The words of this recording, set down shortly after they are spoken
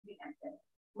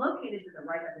Located to the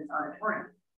right of this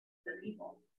auditorium, the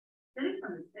people, sitting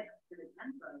from the 6th to the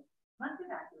 10th row, must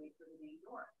evacuate through the main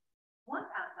door. Once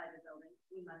outside the building,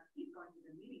 we must keep going to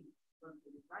the meeting room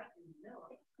to the right in the middle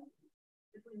of the building,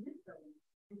 between this building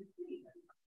and the city.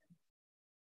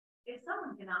 If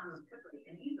someone cannot move quickly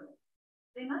and easily,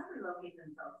 they must relocate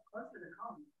themselves close to the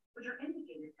columns, which are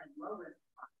indicated as low risk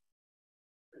spots.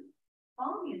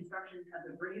 Follow the instructions of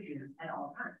the braziers at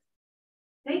all times.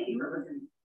 Thank you for listening.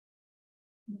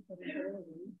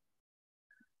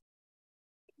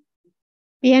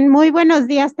 Bien, muy buenos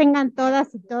días tengan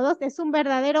todas y todos. Es un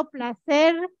verdadero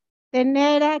placer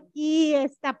tener aquí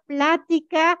esta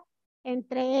plática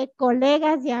entre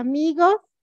colegas y amigos,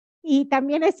 y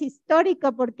también es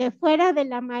histórico porque fuera de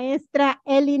la maestra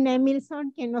Eliff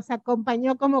Emilson, quien nos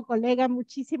acompañó como colega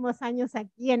muchísimos años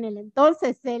aquí en el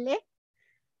entonces CELE,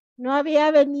 no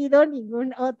había venido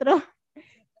ningún otro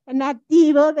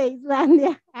nativo de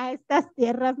Islandia a estas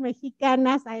tierras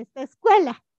mexicanas, a esta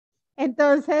escuela.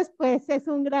 Entonces, pues es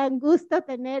un gran gusto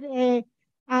tener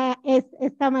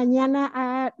esta mañana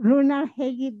a Rúnar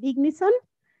Helgi Vignisson,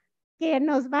 que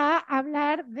nos va a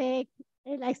hablar de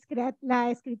la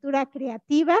escritura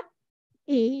creativa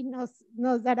y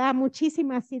nos dará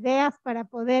muchísimas ideas para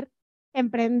poder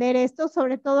emprender esto.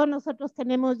 Sobre todo nosotros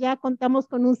contamos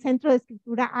con un centro de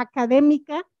escritura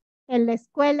académica en la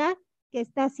escuela que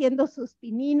está haciendo sus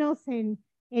pininos en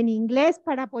inglés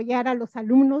para apoyar a los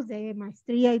alumnos de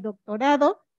maestría y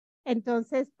doctorado.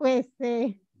 Entonces, pues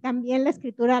también la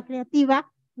escritura creativa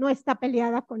no está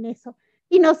peleada con eso.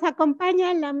 Y nos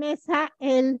acompaña en la mesa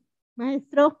el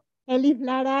maestro Eliff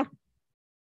Lara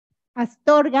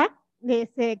Astorga,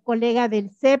 ese colega del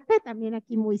CEPE, también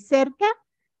aquí muy cerca,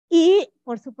 y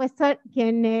por supuesto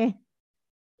quien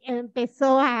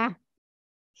empezó a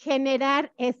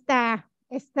generar esta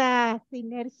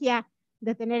sinergia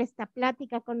de tener esta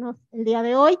plática con nosotros el día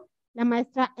de hoy, la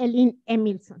maestra Eliff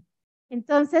Emilson.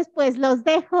 Entonces, pues los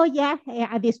dejo ya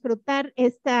a disfrutar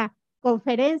esta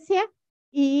conferencia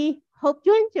y hope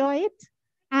you enjoy it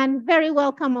and very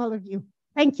welcome all of you.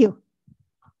 Thank you.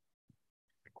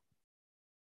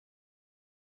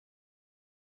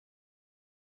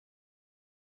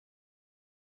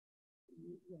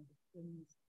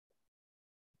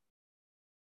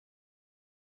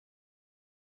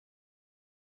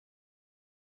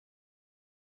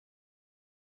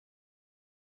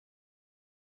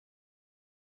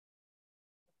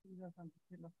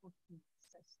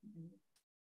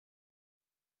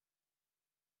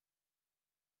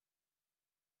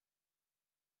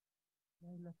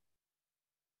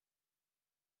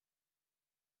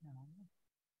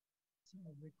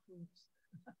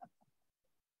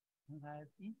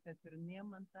 Þetta eru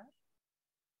nemandar,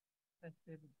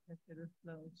 þetta eru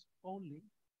skóli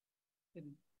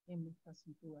fyrir einmitt það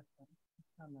sem þú ert að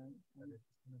tala um.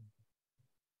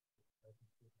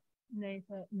 Nei,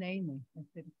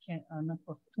 þetta er annað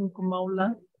tungumála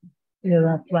eða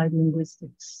applied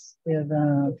linguistics eða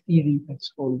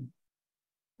þýðingarskóli.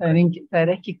 Það er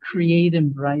ekki creative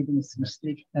writing sem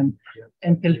slíkt,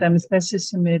 en til dæmis þessi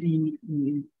sem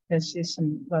þessi sem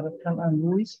var að tala um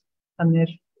Louis, hann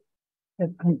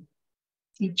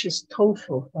teaches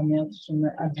TOEFL, þannig að svona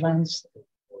advanced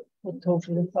og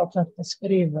TOEFL þá þarf að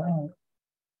skrifa á.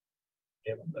 Já.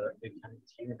 Ég þarf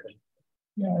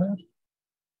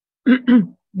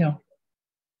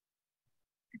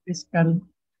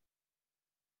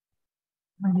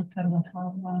að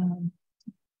hafa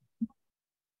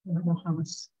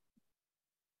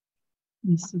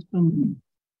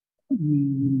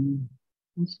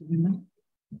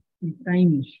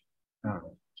dæmis.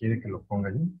 ¿Quiere que lo ponga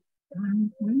yo?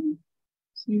 Bueno,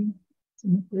 sí, si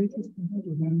me puedes estar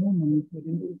ayudando,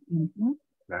 monitoreando el tiempo.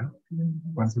 Claro.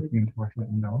 ¿Cuánto tiempo hace?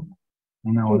 ¿Una hora?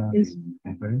 Una hora de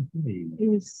conferencia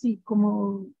y... Sí,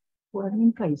 como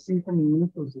 45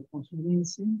 minutos de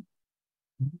conferencia.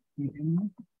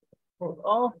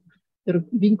 Pero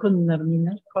vim con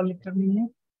Narmina, con Carmina.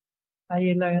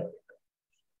 Ahí la...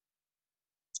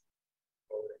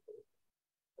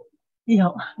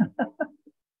 Ya.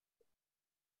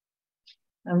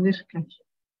 A ver,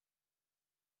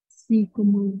 sí,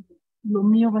 como lo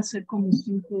mío va a ser como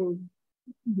 5,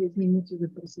 10 minutos de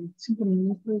presentación, 5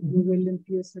 minutos, luego él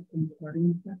empieza con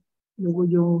 40, luego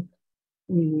yo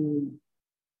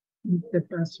te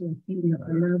paso aquí la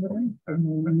palabra,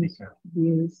 como unos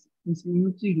 10, 15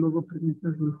 minutos, y luego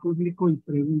preguntas del público y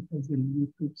preguntas del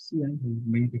YouTube, si hay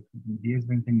 10,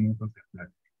 20 minutos de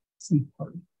plática. Sí,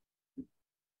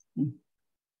 sí.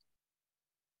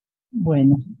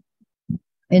 Bueno.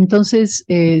 Entonces,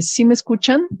 ¿sí me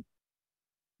escuchan?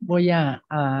 Voy a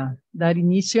dar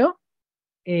inicio.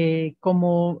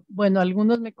 Como, bueno,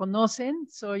 algunos me conocen,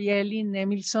 soy Eliff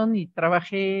Nemilson y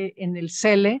trabajé en el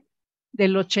CELE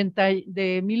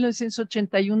de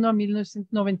 1981 a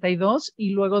 1992 y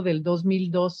luego del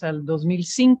 2002 al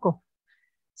 2005.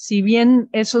 Si bien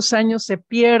esos años se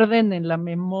pierden en la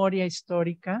memoria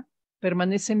histórica,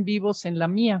 permanecen vivos en la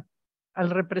mía, al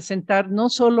representar no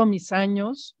solo mis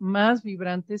años más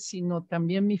vibrantes, sino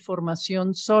también mi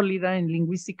formación sólida en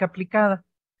lingüística aplicada.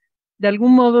 De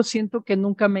algún modo siento que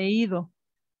nunca me he ido,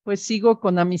 pues sigo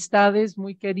con amistades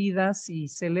muy queridas y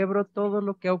celebro todo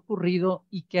lo que ha ocurrido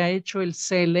y que ha hecho el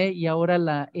CELE y ahora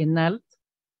la ENALT,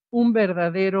 un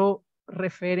verdadero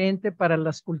referente para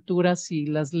las culturas y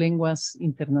las lenguas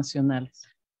internacionales.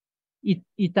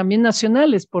 Y también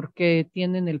nacionales, porque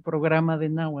tienen el programa de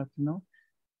náhuatl, ¿no?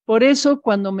 Por eso,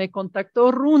 cuando me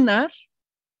contactó Rúnar,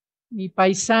 mi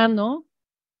paisano,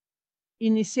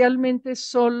 inicialmente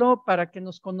solo para que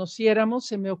nos conociéramos,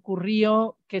 se me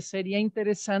ocurrió que sería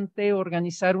interesante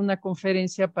organizar una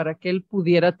conferencia para que él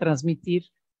pudiera transmitir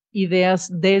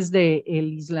ideas desde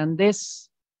el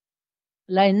islandés.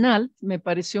 La ENALT me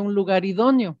pareció un lugar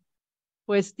idóneo,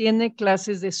 pues tiene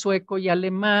clases de sueco y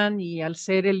alemán y al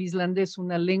ser el islandés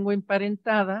una lengua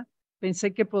emparentada,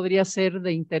 pensé que podría ser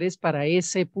de interés para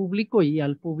ese público y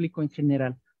al público en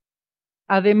general.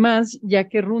 Además, ya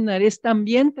que Rúnar es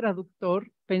también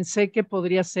traductor, pensé que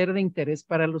podría ser de interés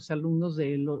para los alumnos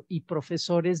y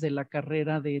profesores de la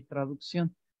carrera de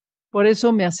traducción. Por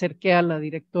eso me acerqué a la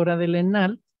directora del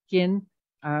ENAL,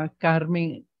 a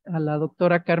la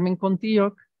doctora Carmen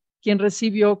Contilloc, quien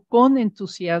recibió con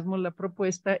entusiasmo la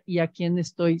propuesta y a quien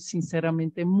estoy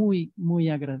sinceramente muy, muy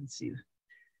agradecida.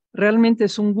 Realmente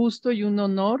es un gusto y un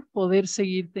honor poder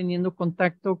seguir teniendo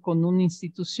contacto con una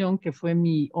institución que fue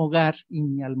mi hogar y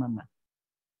mi alma mater.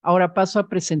 Ahora paso a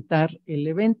presentar el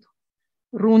evento.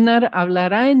 Rúnar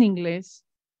hablará en inglés,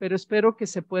 pero espero que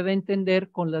se pueda entender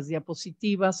con las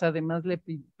diapositivas. Además, le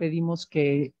pedimos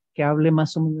que hable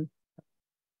más o menos.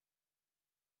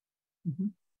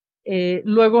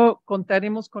 Luego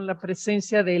contaremos con la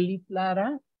presencia de Eliff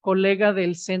Lara, colega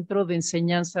del Centro de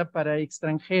Enseñanza para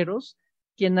Extranjeros,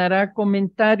 quien hará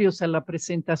comentarios a la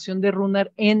presentación de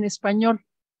Rúnar en español.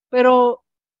 Pero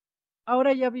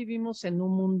ahora ya vivimos en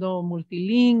un mundo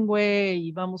multilingüe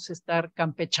y vamos a estar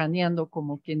campechaneando,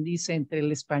 como quien dice, entre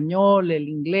el español, el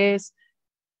inglés.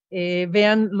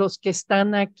 Vean los que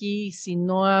están aquí, si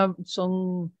no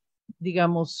son,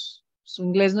 digamos, su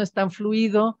inglés no es tan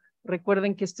fluido,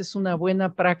 recuerden que esta es una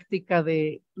buena práctica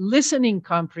de listening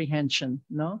comprehension,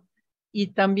 ¿no? Y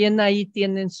también ahí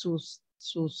tienen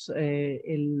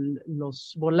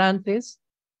los volantes,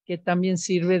 que también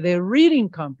sirve de reading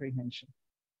comprehension.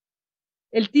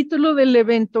 El título del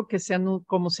evento,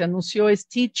 como se anunció, es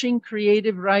Teaching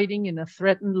Creative Writing in a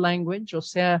Threatened Language, o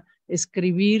sea,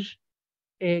 escribir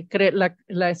la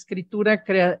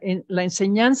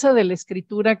enseñanza de la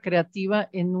escritura creativa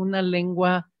en una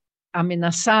lengua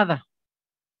amenazada,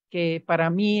 que para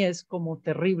mí es como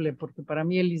terrible, porque para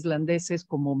mí el islandés es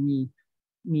como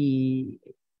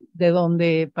de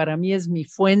donde para mí es mi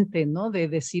fuente, ¿no? De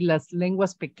decir, las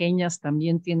lenguas pequeñas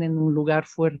también tienen un lugar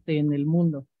fuerte en el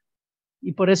mundo.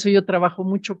 Y por eso yo trabajo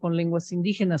mucho con lenguas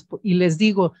indígenas y les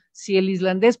digo, si el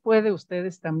islandés puede,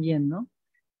 ustedes también, ¿no?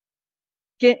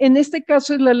 Que en este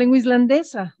caso es la lengua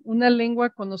islandesa, una lengua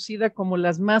conocida como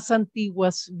las más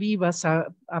antiguas vivas.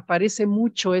 Aparece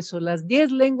mucho eso, las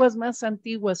 10 lenguas más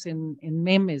antiguas en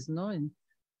memes, ¿no?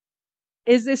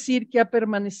 Es decir, que ha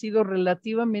permanecido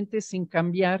relativamente sin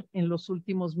cambiar en los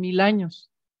últimos 1000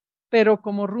 años. Pero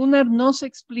como Rúnar nos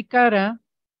explicara,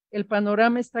 el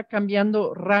panorama está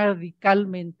cambiando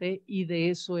radicalmente y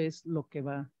de eso es lo que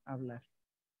va a hablar.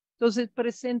 Entonces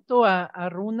presento a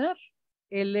Rúnar.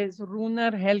 Él es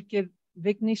Rúnar Helgi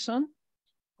Vignisson.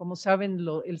 Como saben,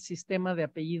 el sistema de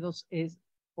apellidos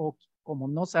o como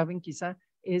no saben quizá,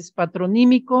 es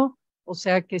patronímico, o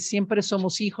sea que siempre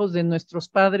somos hijos de nuestros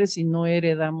padres y no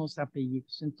heredamos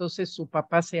apellidos. Entonces su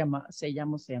papá se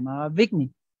llamaba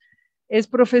Vigni. Es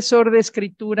profesor de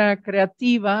escritura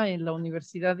creativa en la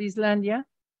Universidad de Islandia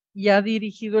y ha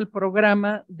dirigido el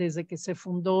programa desde que se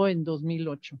fundó en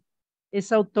 2008.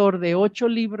 Es autor de 8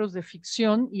 libros de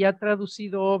ficción y ha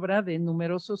traducido obra de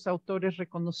numerosos autores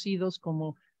reconocidos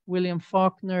como William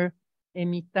Faulkner,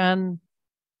 Emitan,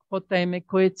 J.M.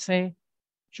 Coetzee,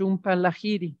 Jhumpa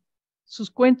Lahiri.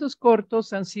 Sus cuentos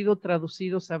cortos han sido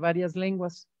traducidos a varias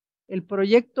lenguas. El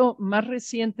proyecto más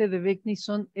reciente de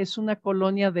Vignisson es una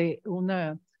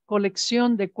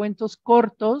colección de cuentos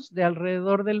cortos de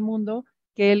alrededor del mundo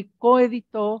que él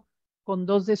coeditó con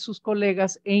 2 de sus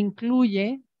colegas e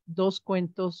incluye 2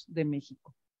 cuentos de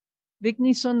México.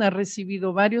 Vignisson ha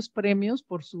recibido varios premios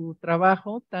por su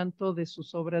trabajo, tanto de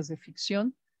sus obras de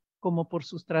ficción como por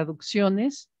sus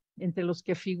traducciones, entre los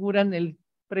que figuran el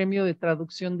Premio de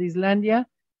Traducción de Islandia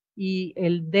y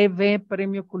el DV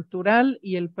Premio Cultural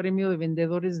y el Premio de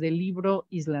Vendedores del Libro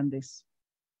Islandés.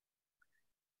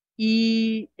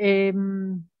 Y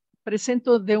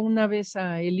presento de una vez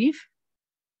a Eliff.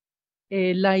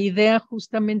 La idea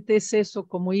justamente es eso,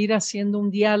 como ir haciendo un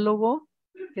diálogo,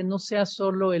 que no sea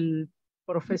solo el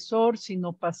profesor,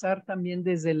 sino pasar también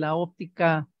desde la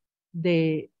óptica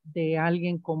de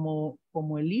alguien como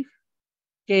Eliff,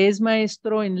 que es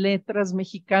maestro en letras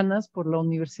mexicanas por la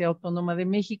Universidad Autónoma de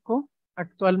México.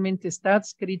 Actualmente está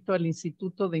adscrito al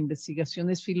Instituto de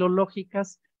Investigaciones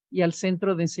Filológicas y al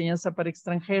Centro de Enseñanza para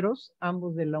Extranjeros,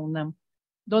 ambos de la UNAM,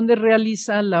 donde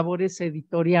realiza labores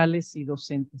editoriales y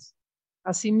docentes.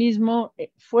 Asimismo,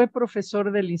 fue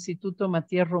profesor del Instituto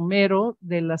Matías Romero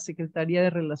de la Secretaría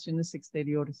de Relaciones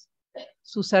Exteriores.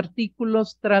 Sus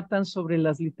artículos tratan sobre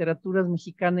las literaturas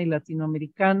mexicana y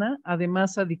latinoamericana.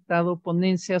 Además, ha dictado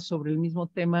ponencias sobre el mismo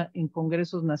tema en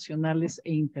congresos nacionales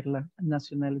e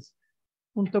internacionales.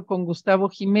 Junto con Gustavo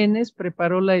Jiménez,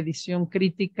 preparó la edición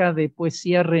crítica de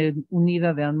Poesía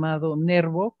Reunida de Amado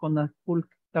Nervo con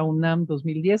Aculta UNAM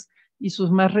 2010, y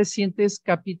sus más recientes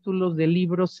capítulos de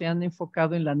libros se han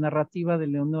enfocado en la narrativa de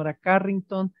Leonora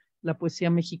Carrington, la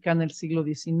poesía mexicana del siglo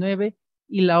XIX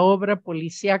y la obra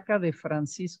policíaca de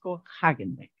Francisco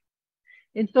Hagenbeck.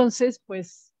 Entonces,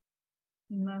 pues,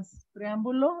 sin más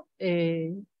preámbulo,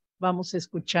 vamos a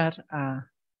escuchar a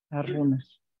Rúnar.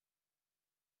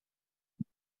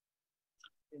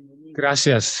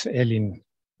 Gracias, Elin.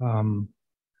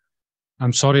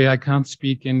 I'm sorry I can't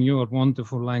speak in your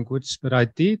wonderful language, but I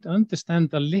did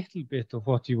understand a little bit of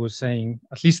what you were saying,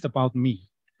 at least about me.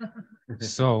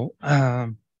 So,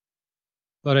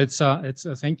 but it's a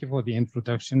thank you for the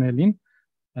introduction, Elin.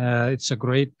 It's a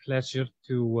great pleasure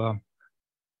to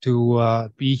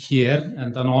be here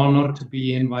and an honor to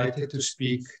be invited to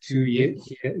speak to you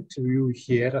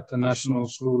here at the National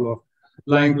School of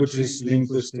Languages,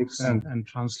 Linguistics and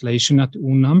Translation at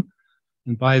UNAM.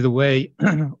 And by the way,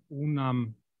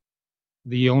 UNAM,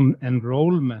 the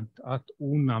enrollment at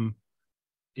UNAM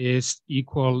is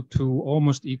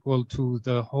almost equal to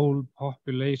the whole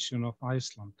population of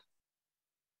Iceland.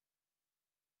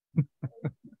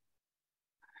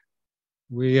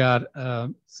 We are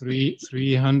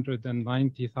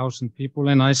 390,000 people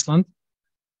in Iceland.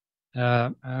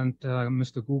 And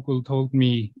Mr. Google told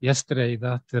me yesterday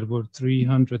that there were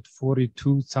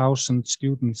 342,000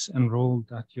 students enrolled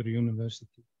at your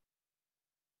university.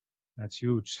 That's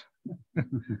huge.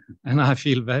 And I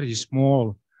feel very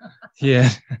small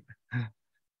here.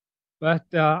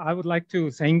 But I would like to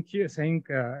thank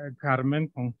Carmen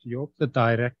Pontiop, the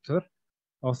director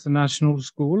of the National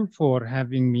School, for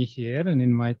having me here and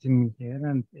inviting me here,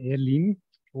 and Elin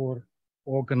for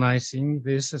organizing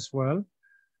this as well,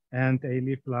 and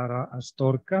Eliff, Lara,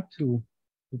 Astorga to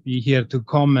be here to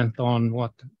comment on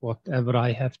whatever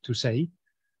I have to say.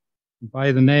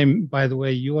 By the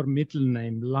way, your middle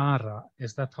name, Lara,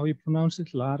 is that how you pronounce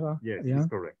it, Lara? Yes, yeah? That's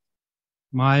correct.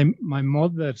 My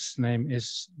mother's name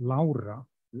is Laura.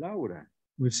 Laura.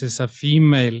 Which is a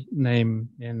female name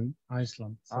in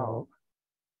Iceland. So, oh.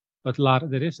 But Lara,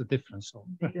 there is a difference. So.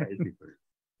 Yeah, it's different.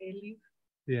 Eliff.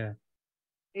 Yeah.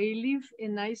 Eliff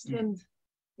in Iceland,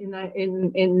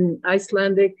 in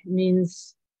Icelandic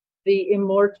means the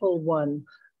immortal one.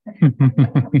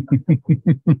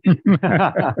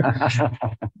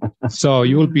 So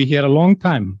you will be here a long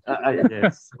time.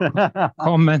 Yes.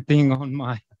 Commenting on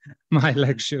my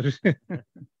lecture.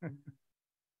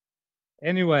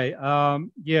 Anyway,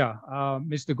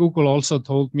 Mr. Google also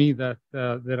told me that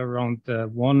there are around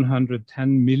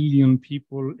 110 million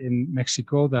people in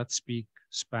Mexico that speak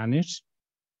Spanish.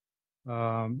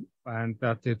 And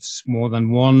that it's more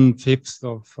than 1/5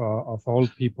 of all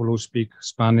people who speak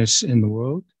Spanish in the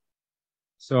world.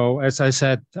 So as I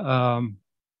said,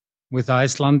 with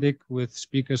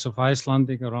speakers of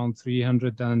Icelandic, around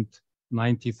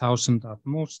 390,000 at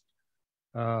most.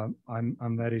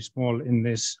 I'm very small in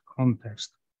this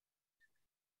context.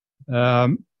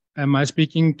 Am I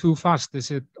speaking too fast? Is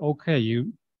it okay?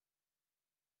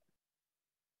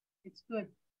 It's good.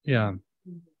 Yeah.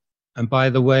 And by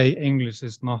the way, English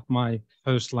is not my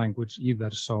first language either,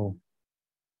 so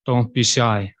don't be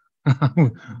shy.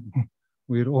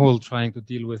 We're all trying to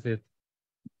deal with it.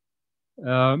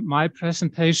 My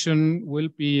presentation will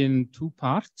be in 2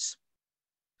 parts.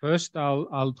 First,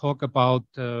 I'll talk about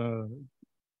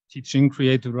teaching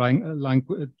creative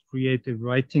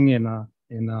writing in a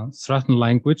threatened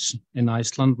language in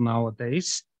Iceland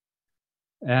nowadays.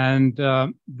 And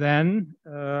then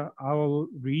I will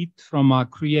read from a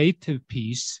creative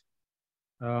piece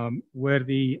where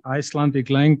the Icelandic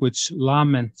language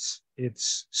laments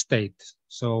its state.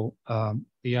 So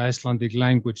the Icelandic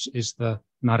language is the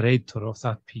narrator of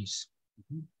that piece.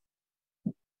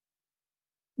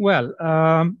 Well,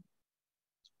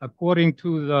 according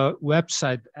to the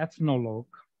website Ethnologue,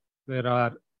 there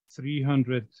are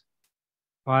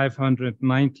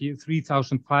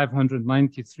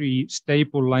 3,593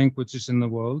 stable languages in the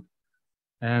world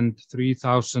and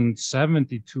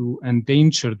 3,072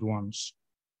 endangered ones.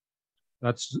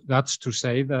 That's to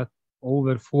say that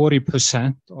over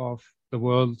 40% of the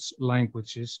world's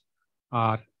languages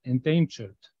are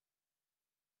endangered.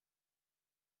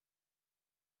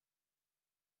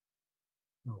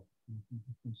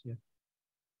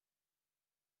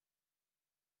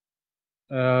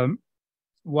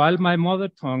 While my mother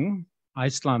tongue,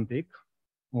 Icelandic,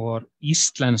 or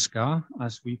Íslenska,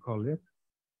 as we call it,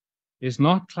 is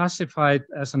not classified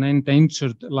as an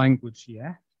endangered language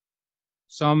yet,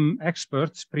 some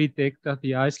experts predict that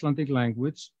the Icelandic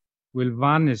language will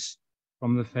vanish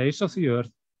from the face of the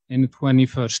earth in the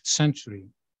 21st century.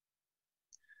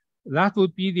 That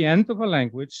would be the end of a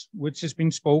language which has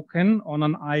been spoken on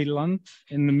an island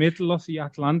in the middle of the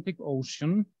Atlantic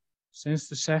Ocean since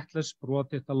the settlers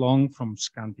brought it along from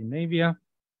Scandinavia,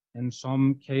 in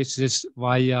some cases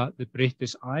via the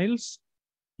British Isles,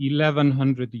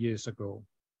 1100 years ago.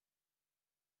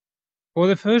 For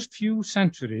the first few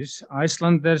centuries,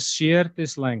 Icelanders shared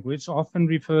this language, often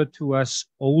referred to as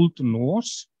Old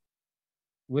Norse,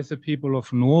 with the people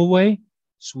of Norway,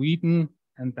 Sweden,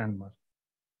 and Denmark,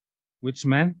 which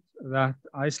meant that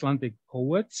Icelandic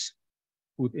poets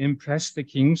would impress the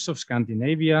kings of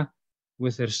Scandinavia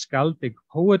with their skaldic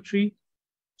poetry,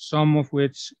 some of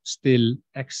which still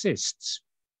exists.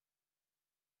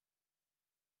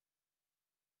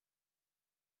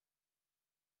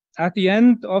 At the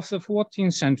end of the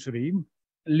 14th century,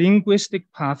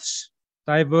 linguistic paths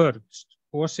diverged,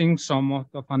 causing somewhat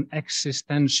of an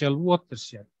existential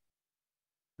watershed.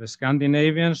 The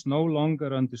Scandinavians no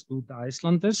longer understood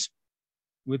Icelanders,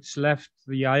 which left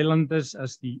the islanders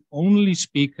as the only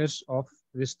speakers of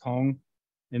this tongue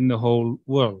in the whole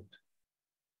world.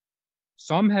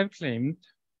 Some have claimed,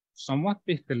 somewhat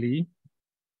bitterly,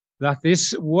 that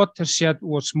this watershed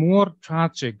was more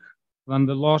tragic than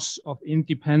the loss of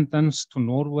independence to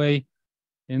Norway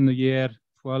in the year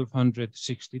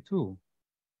 1262.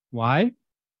 Why?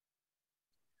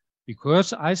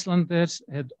 Because Icelanders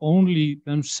had only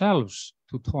themselves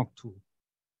to talk to,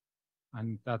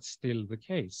 and that's still the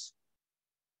case.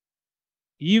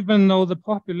 Even though the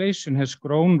population has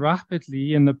grown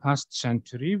rapidly in the past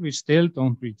century, we still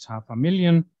don't reach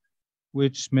 500,000,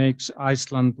 which makes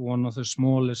Iceland one of the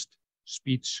smallest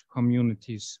speech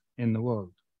communities in the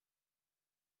world.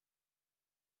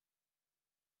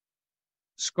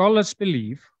 Scholars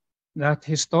believe that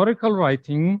historical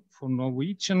writing for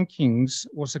Norwegian kings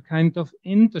was a kind of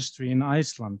industry in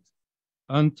Iceland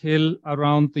until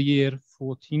around the year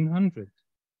 1400.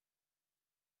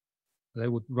 They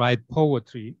would write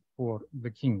poetry for the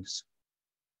kings.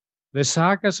 The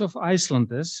sagas of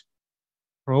Icelanders,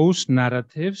 prose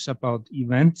narratives about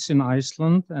events in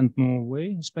Iceland and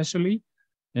Norway, especially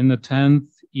in the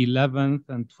 10th, 11th,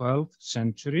 and 12th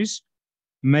centuries,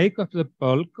 make up the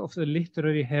bulk of the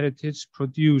literary heritage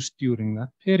produced during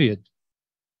that period.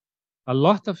 A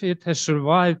lot of it has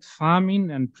survived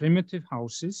famine and primitive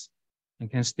houses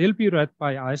and can still be read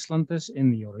by Icelanders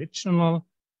in the original,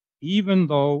 even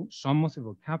though some of the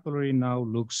vocabulary now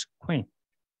looks quaint.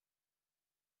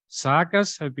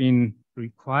 Sagas have been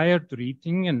required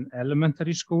reading in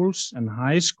elementary schools and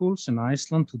high schools in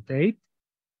Iceland to date,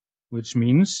 which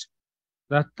means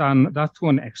that to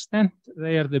an extent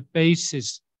they are the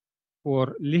basis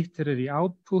for literary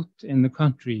output in the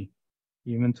country,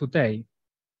 even today.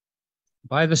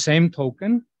 By the same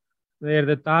token, they are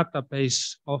the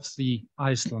database of the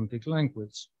Icelandic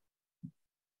language.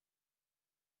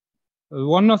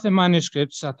 One of the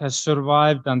manuscripts that has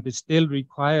survived and is still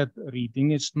required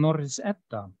reading is Snorri's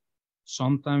Edda,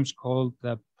 sometimes called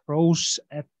the Prose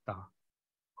Edda,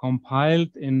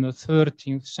 compiled in the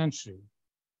 13th century.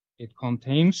 It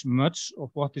contains much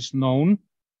of what is known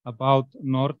about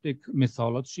Nordic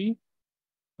mythology,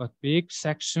 but big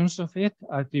sections of it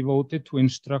are devoted to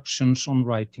instructions on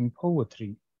writing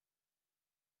poetry.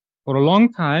 For a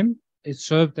long time, it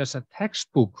served as a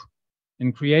textbook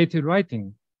in creative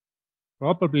writing,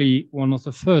 probably one of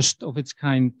the first of its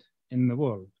kind in the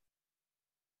world.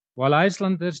 While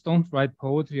Icelanders don't write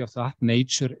poetry of that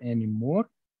nature anymore,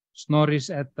 Snorri's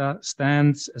Edda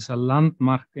stands as a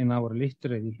landmark in our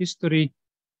literary history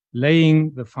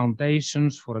laying the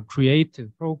foundations for a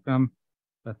creative program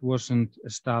that wasn't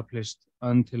established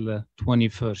until the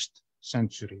 21st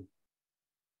century.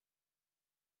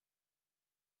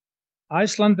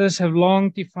 Icelanders have long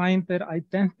defined their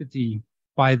identity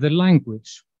by their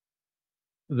language.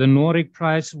 The Nordic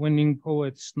Prize-winning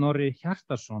poet Snorri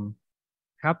Hjartarson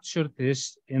captured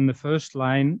this in the first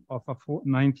line of a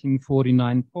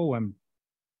 1949 poem.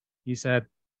 He said,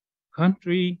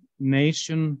 "Country,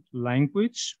 nation,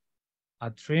 language,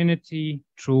 a trinity,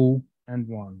 true and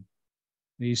one."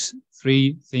 These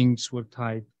three things were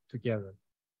tied together.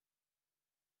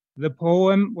 The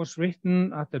poem was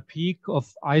written at the peak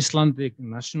of Icelandic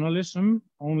nationalism,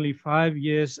 only 5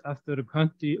 years after the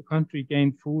country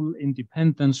gained full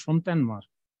independence from Denmark.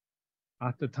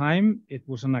 At the time, it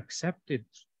was an accepted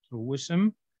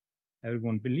truism.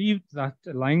 Everyone believed that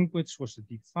the language was a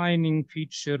defining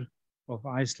feature of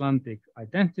Icelandic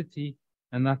identity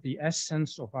and that the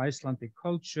essence of Icelandic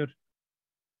culture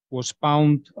was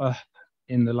bound up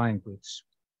in the language.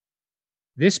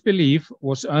 This belief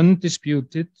was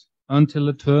undisputed until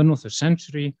the turn of the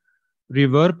century,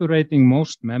 reverberating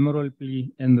most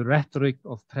memorably in the rhetoric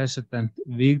of President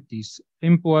Vigdís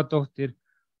Finnbogadóttir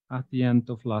at the end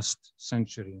of last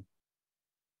century.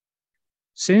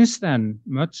 Since then,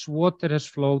 much water has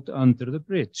flowed under the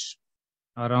bridge.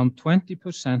 Around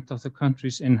 20% of the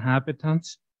country's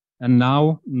inhabitants and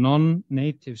now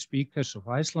non-native speakers of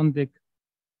Icelandic,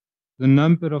 the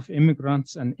number of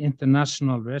immigrants and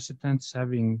international residents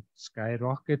having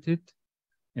skyrocketed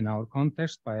in our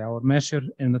context by our measure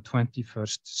in the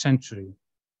 21st century.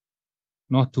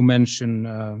 Not to mention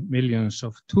millions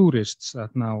of tourists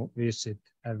that now visit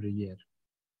every year.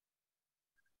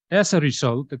 As a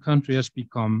result, the country has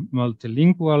become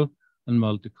multilingual and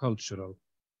multicultural.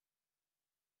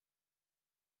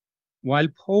 While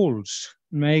Poles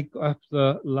make up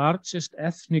the largest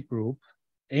ethnic group,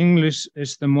 English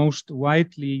is the most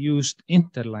widely used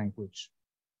interlanguage.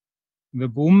 The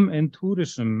boom in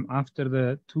tourism after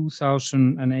the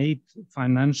 2008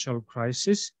 financial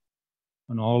crisis,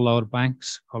 when all our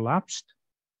banks collapsed,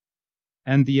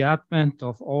 and the advent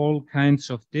of all kinds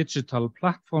of digital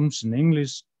platforms in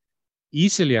English,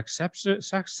 easily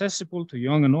accessible to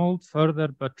young and old, further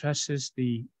buttresses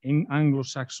the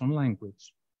Anglo-Saxon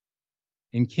language.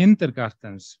 In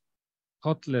kindergartens,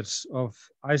 toddlers of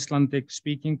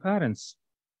Icelandic-speaking parents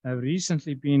have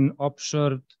recently been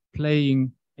observed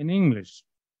playing in English.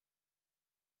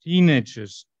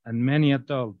 Teenagers and many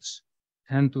adults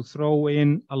tend to throw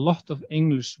in a lot of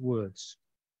English words.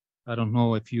 I don't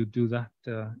know if you do that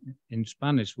in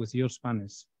Spanish with your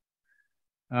Spanish.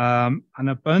 An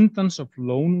abundance of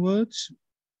loan words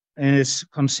is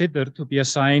considered to be a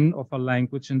sign of a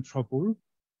language in trouble,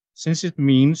 since it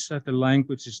means that the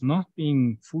language is not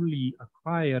being fully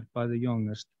acquired by the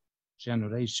youngest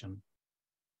generation.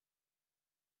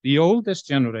 The oldest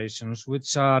generations,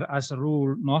 which are as a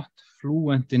rule not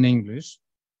fluent in English,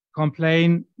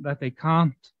 complain that they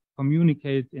can't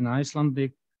communicate in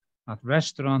Icelandic at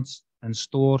restaurants and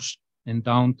stores in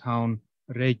downtown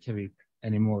Reykjavik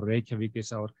anymore. Reykjavik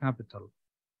is our capital.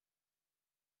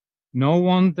 No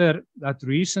wonder that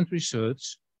recent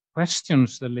research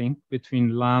questions the link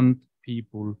between land,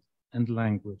 people, and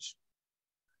language.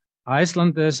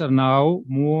 Icelanders are now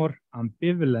more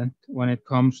ambivalent when it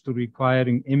comes to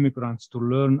requiring immigrants to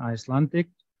learn Icelandic,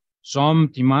 some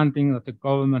demanding that the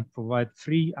government provide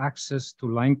free access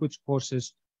to language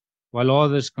courses, while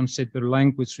others consider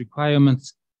language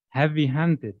requirements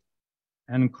heavy-handed,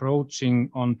 encroaching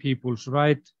on people's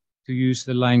right to use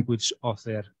the language of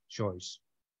their choice.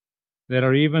 There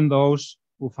are even those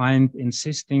who find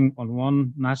insisting on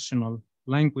one national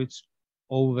language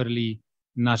overly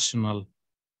nationalistic.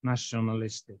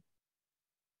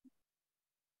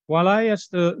 While I, as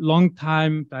the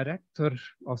longtime director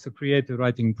of the creative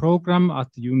writing program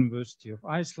at the University of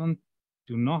Iceland,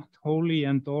 do not wholly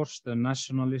endorse the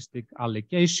nationalistic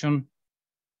allegation,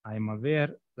 I am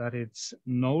aware that it's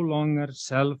no longer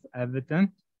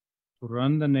self-evident to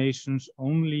run the nation's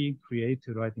only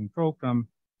creative writing program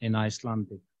in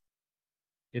Icelandic.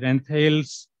 It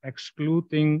entails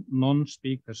excluding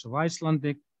non-speakers of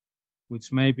Icelandic,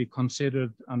 which may be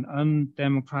considered an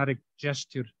undemocratic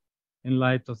gesture in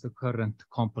light of the current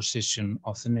composition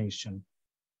of the nation.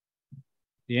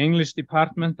 The English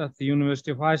department at the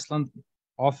University of Iceland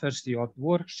offers the odd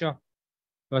workshop,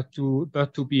 but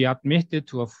to be admitted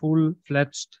to a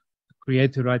full-fledged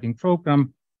creative writing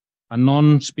program, a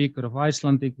non-speaker of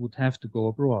Icelandic would have to go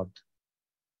abroad.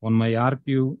 One may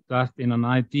argue that in an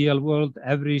ideal world,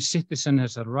 every citizen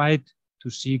has a right to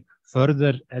seek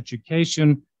further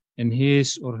education in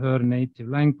his or her native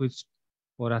language,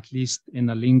 or at least in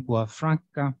a lingua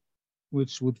franca,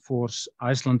 which would force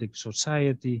Icelandic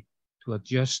society to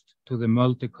adjust to the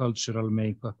multicultural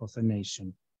makeup of the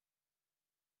nation.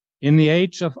 In the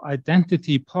age of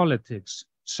identity politics,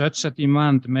 such a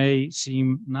demand may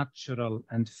seem natural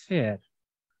and fair,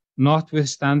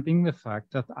 notwithstanding the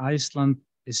fact that Iceland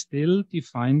is still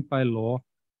defined by law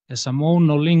as a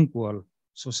monolingual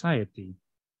society.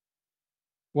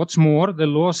 What's more, the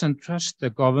laws entrust the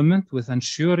government with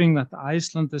ensuring that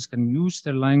Icelanders can use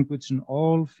their language in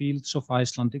all fields of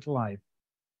Icelandic life.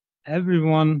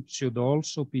 Everyone should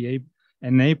also be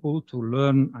enabled to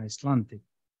learn Icelandic.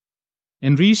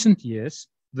 In recent years,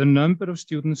 the number of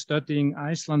students studying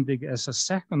Icelandic as a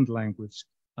second language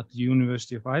at the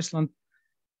University of Iceland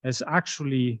has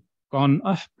actually gone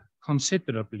up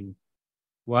considerably,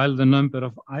 while the number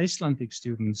of Icelandic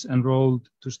students enrolled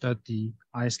to study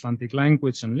Icelandic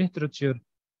language and literature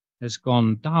has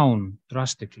gone down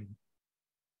drastically.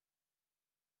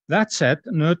 That said,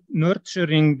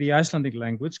 nurturing the Icelandic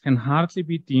language can hardly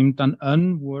be deemed an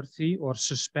unworthy or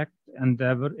suspect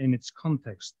endeavor in its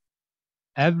context.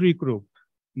 Every group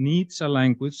needs a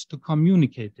language to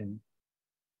communicate in,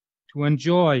 to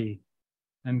enjoy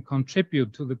and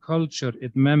contribute to the culture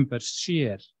its members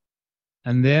share,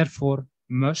 and therefore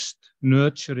must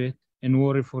nurture it in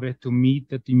order for it to meet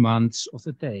the demands of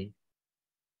the day.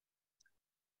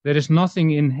 There is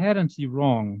nothing inherently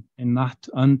wrong in that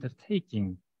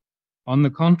undertaking. On the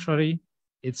contrary,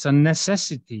 it's a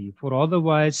necessity, for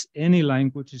otherwise any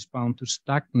language is bound to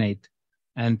stagnate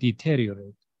and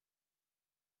deteriorate.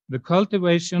 The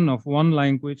cultivation of one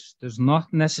language does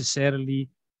not necessarily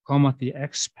come at the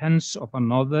expense of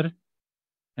another,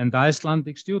 and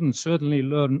Icelandic students certainly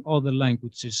learn other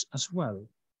languages as well.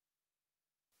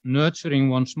 Nurturing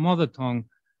one's mother tongue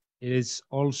is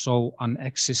also an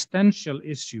existential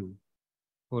issue,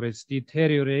 for its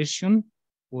deterioration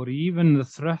or even the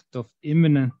threat of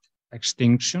imminent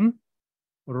extinction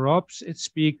robs its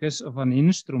speakers of an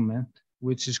instrument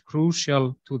which is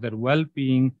crucial to their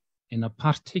well-being in a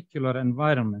particular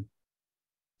environment,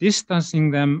 distancing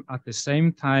them at the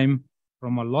same time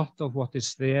from a lot of what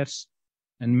is theirs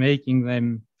and making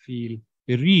them feel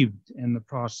bereaved in the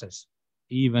process,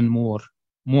 even more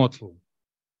mortal.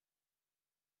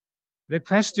 The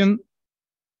question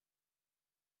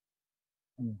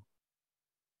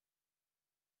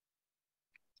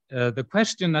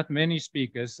that many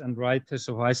speakers and writers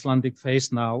of Icelandic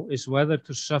face now is whether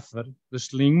to suffer the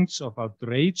slings of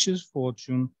outrageous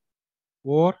fortune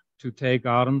or to take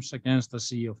arms against a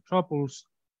sea of troubles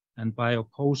and by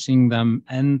opposing them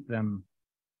end them,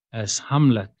 as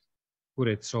Hamlet put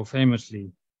it so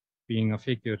famously, being a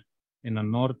figure in a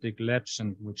Nordic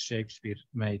legend which Shakespeare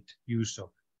made use of.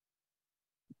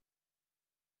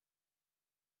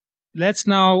 Let's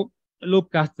now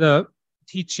look at the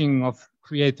teaching of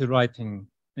creative writing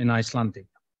in Icelandic.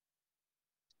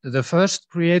 The first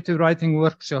creative writing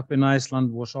workshop in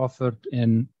Iceland was offered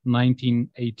in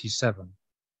 1987.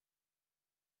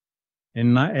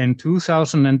 In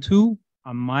 2002,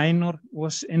 a minor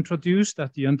was introduced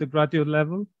at the undergraduate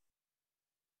level,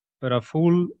 but a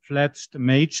full-fledged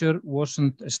major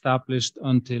wasn't established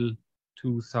until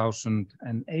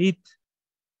 2008,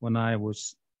 when I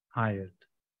was hired.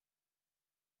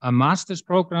 A master's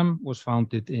program was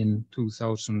founded in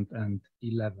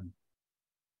 2011.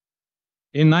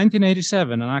 In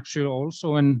 1987, and actually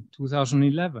also in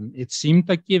 2011, it seemed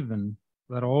a given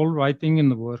that all writing in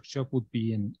the workshop would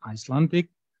be in Icelandic,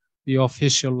 the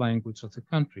official language of the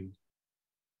country.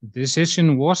 The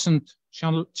decision wasn't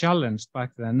challenged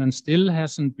back then and still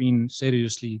hasn't been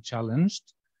seriously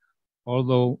challenged,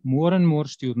 although more and more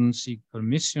students seek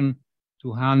permission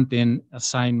to hand in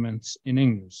assignments in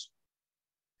English.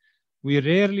 We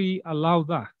rarely allow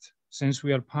that, since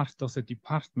we are part of the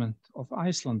Department of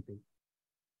Icelandic.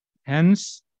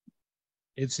 Hence,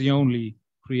 it's the only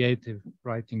creative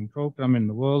writing program in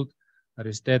the world that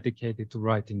is dedicated to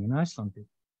writing in Icelandic.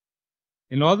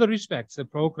 In other respects, the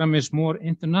program is more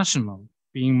international,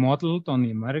 being modeled on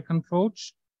the American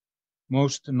approach,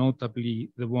 most notably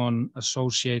the one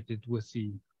associated with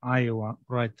the Iowa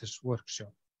Writers'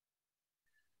 Workshop.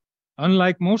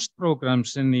 Unlike most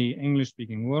programs in the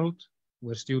English-speaking world,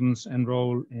 where students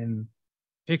enroll in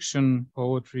fiction,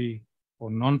 poetry, or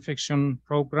non-fiction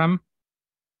program,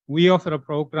 we offer a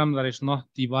program that is not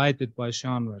divided by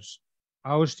genres.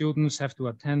 Our students have to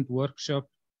attend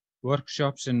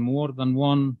workshops in more than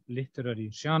one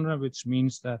literary genre, which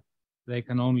means that they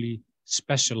can only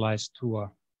specialize to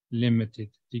a limited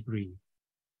degree.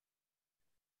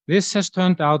 This has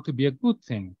turned out to be a good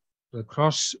thing, the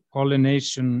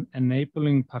cross-pollination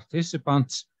enabling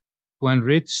participants to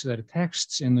enrich their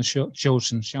texts in the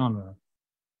chosen genre.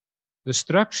 The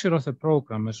structure of the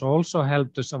program has also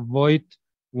helped us avoid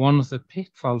one of the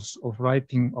pitfalls of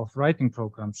writing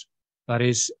programs, that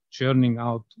is churning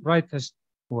out writers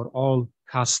who are all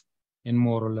cast in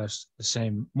more or less the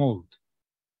same mold.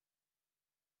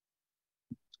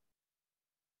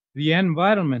 The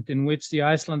environment in which the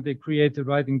Icelandic creative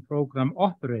writing program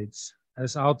operates,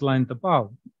 as outlined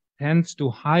above, tends to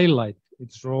highlight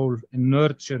its role in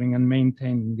nurturing and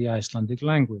maintaining the Icelandic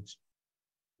language.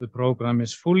 The program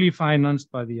is fully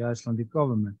financed by the Icelandic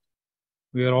government.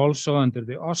 We are also under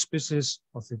the auspices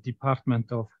of the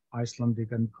Department of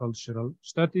Icelandic and Cultural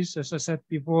Studies, as I said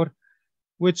before,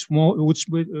 which would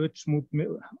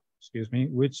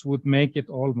make it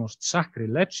almost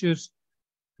sacrilegious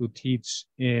to teach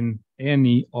in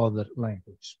any other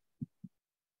language.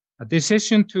 A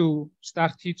decision to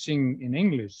start teaching in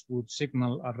English would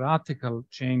signal a radical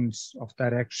change of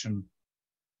direction,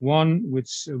 one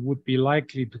which would be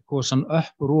likely to cause an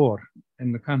uproar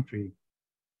in the country,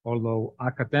 although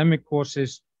academic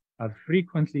courses are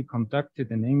frequently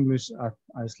conducted in English at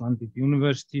Icelandic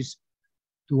universities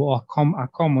to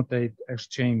accommodate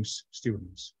exchange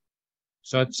students.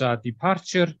 Such a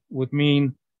departure would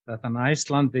mean that an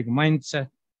Icelandic mindset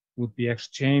would be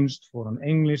exchanged for an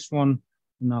English one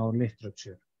in our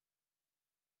literature.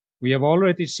 We have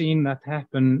already seen that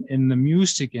happen in the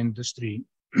music industry,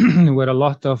 where a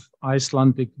lot of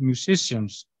Icelandic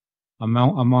musicians,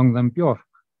 among them Björk,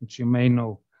 which you may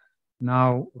know,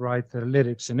 now write their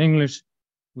lyrics in English,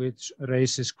 which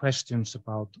raises questions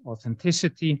about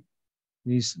authenticity.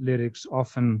 These lyrics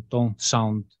often don't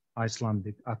sound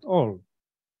Icelandic at all.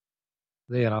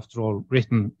 They are, after all,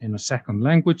 written in a second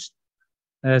language,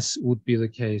 as would be the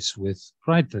case with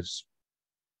writers.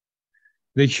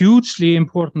 The hugely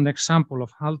important example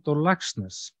of Halldór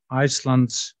Laxness,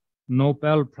 Iceland's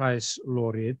Nobel Prize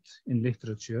laureate in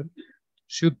literature,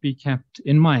 should be kept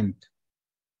in mind.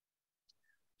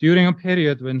 During a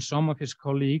period when some of his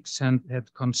colleagues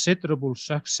had considerable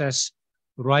success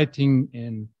writing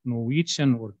in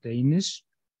Norwegian or Danish,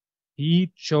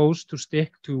 he chose to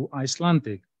stick to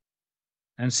Icelandic.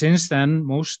 And since then,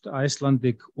 most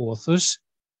Icelandic authors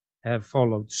have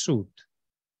followed suit.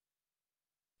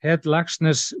 Had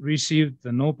Laxness received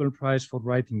the Nobel Prize for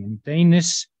writing in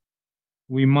Danish,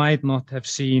 we might not have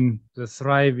seen the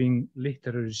thriving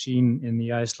literary scene in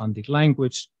the Icelandic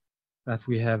language that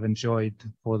we have enjoyed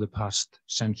for the past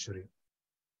century.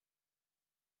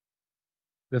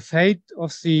 The fate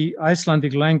of the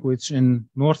Icelandic language in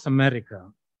North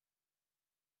America,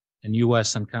 in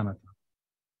US and Canada,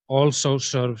 also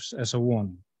serves as a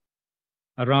warning.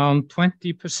 Around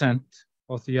 20%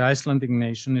 of the Icelandic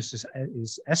nation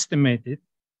is estimated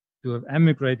to have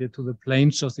emigrated to the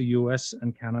plains of the US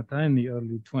and Canada in the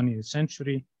early 20th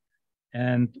century,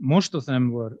 and most of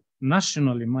them were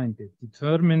nationally minded,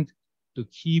 determined to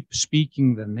keep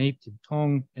speaking their native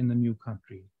tongue in the new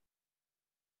country.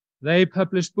 They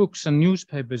published books and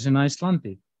newspapers in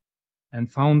Icelandic and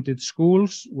founded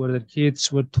schools where their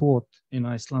kids were taught in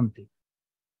Icelandic.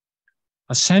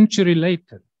 A century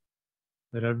later,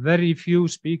 there are very few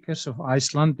speakers of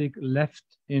Icelandic left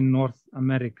in North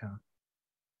America,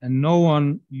 and no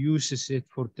one uses it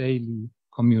for daily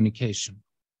communication.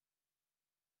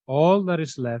 All that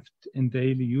is left in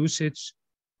daily usage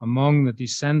among the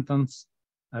descendants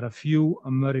are a few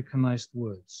Americanized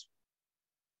words.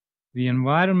 The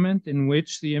environment in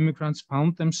which the immigrants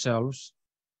found themselves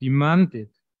demanded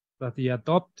that they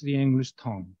adopt the English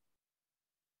tongue.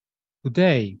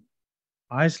 Today,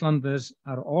 Icelanders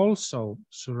are also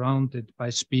surrounded by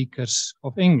speakers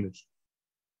of English,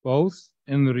 both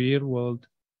in the real world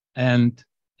and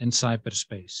in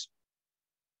cyberspace.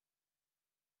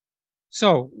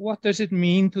 So, what does it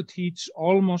mean to teach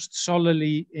almost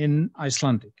solely in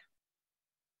Icelandic?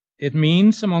 It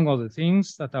means, among other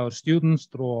things, that our students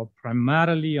draw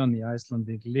primarily on the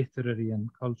Icelandic literary and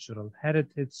cultural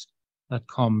heritage that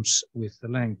comes with the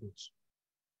language.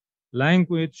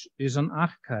 Language is an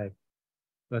archive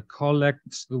that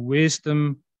collects the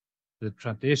wisdom, the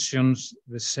traditions,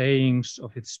 the sayings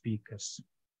of its speakers.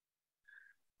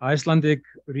 Icelandic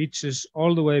reaches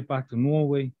all the way back to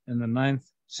Norway in the 9th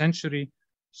century,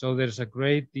 so there's a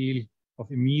great deal of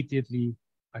immediately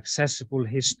accessible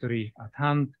history at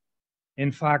hand.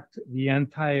 In fact, the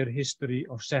entire history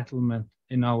of settlement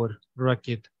in our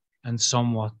rugged and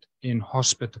somewhat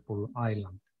inhospitable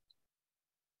island.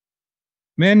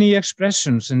 Many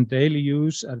expressions in daily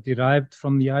use are derived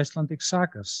from the Icelandic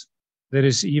sagas. There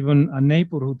is even a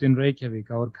neighborhood in Reykjavik,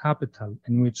 our capital,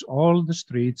 in which all the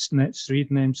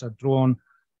street names are drawn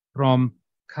from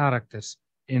characters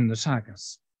in the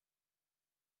sagas.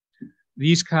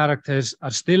 these characters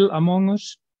are still among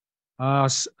us,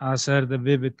 as are the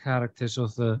vivid characters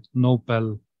of the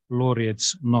Nobel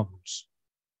laureates' novels.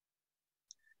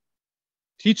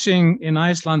 Teaching in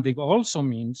Icelandic also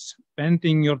means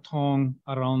bending your tongue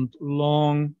around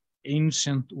long,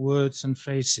 ancient words and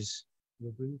phrases,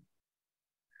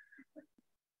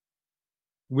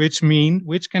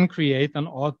 which can create an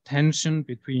odd tension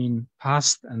between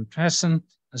past and present,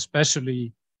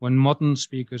 especially when modern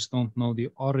speakers don't know the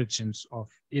origins of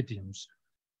idioms.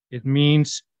 It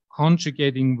means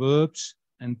conjugating verbs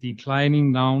and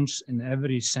declining nouns in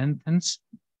every sentence,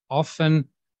 often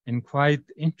in quite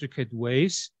intricate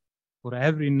ways, for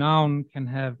every noun can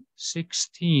have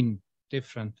 16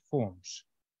 different forms.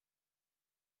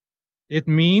 It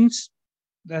means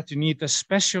that you need a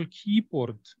special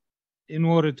keyboard in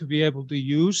order to be able to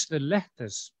use the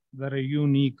letters that are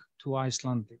unique to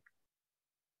Icelandic.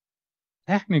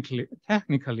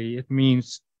 Technically, it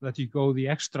means that you go the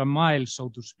extra mile, so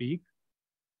to speak,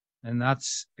 and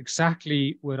that's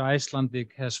exactly where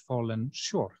Icelandic has fallen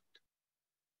short.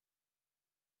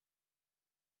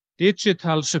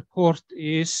 Digital support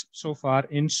is so far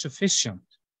insufficient,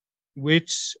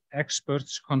 which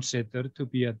experts consider to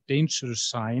be a dangerous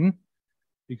sign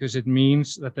because it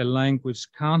means that the language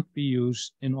can't be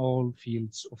used in all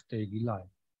fields of daily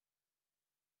life.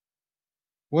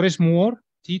 What is more,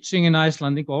 teaching in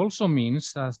Icelandic also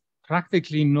means that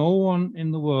practically no one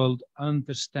in the world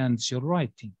understands your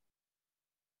writing.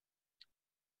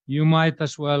 You might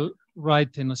as well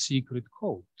write in a secret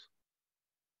code.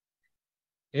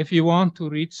 If you want to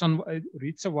reach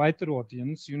a wider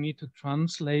audience, you need to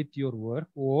translate your work,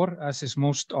 or, as is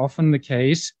most often the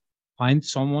case, find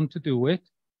someone to do it,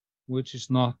 which is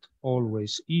not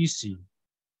always easy.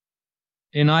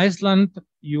 In Iceland,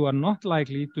 you are not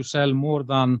likely to sell more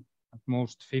than at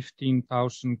most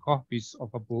 15,000 copies of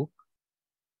a book.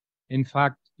 In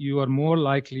fact, you are more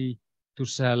likely to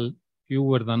sell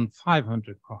fewer than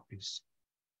 500 copies,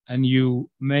 and you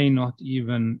may not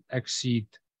even exceed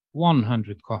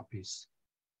 100 copies,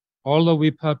 although we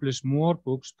publish more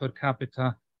books per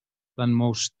capita than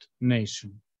most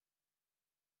nations,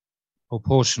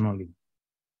 proportionally.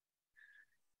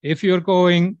 If you're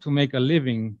going to make a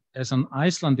living as an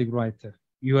Icelandic writer,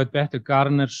 you had better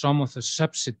garner some of the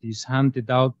subsidies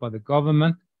handed out by the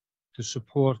government to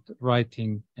support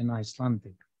writing in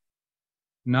Icelandic.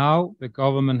 Now, the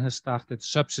government has started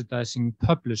subsidizing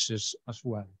publishers as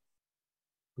well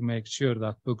to make sure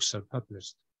that books are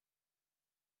published.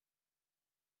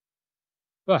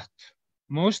 But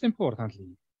most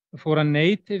importantly, for a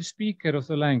native speaker of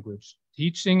the language,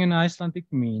 teaching in Icelandic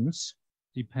means,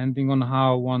 depending on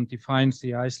how one defines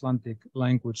the Icelandic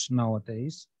language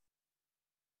nowadays,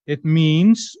 it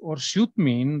means or should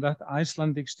mean that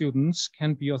Icelandic students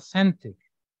can be authentic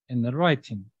in their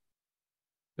writing.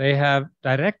 They have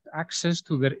direct access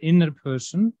to their inner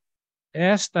person,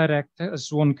 as direct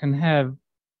as one can have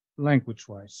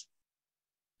language-wise.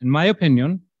 In my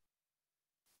opinion,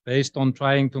 based on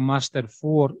trying to master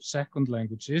 4 second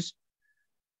languages,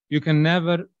 you can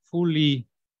never fully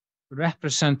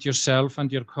represent yourself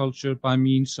and your culture by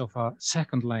means of a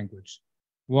second language,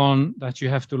 one that you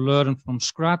have to learn from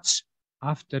scratch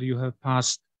after you have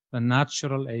passed the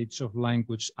natural age of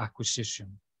language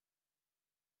acquisition.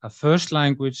 A first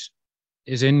language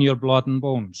is in your blood and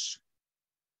bones,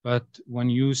 but when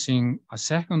using a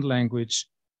second language,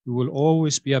 you will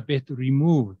always be a bit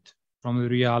removed from the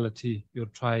reality you're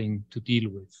trying to deal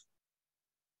with.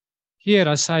 Here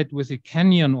I side with the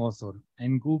Kenyan author,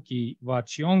 Ngugi wa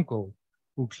Thiong'o,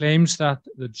 who claims that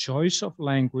the choice of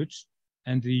language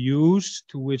and the use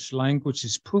to which language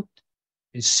is put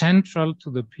is central to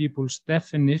the people's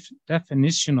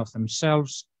definition of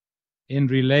themselves in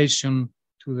relation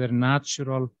to their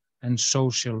natural and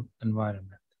social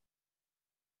environment.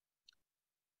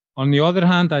 On the other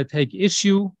hand, I take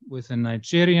issue with the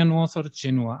Nigerian author,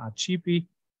 Chinua Achebe,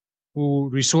 who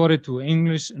resorted to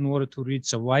English in order to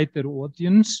reach a wider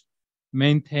audience,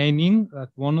 maintaining that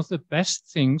one of the best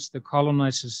things the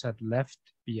colonizers had left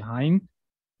behind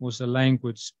was a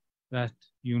language that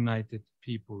united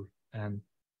people and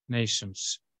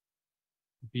nations.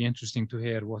 It'd be interesting to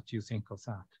hear what you think of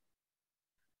that.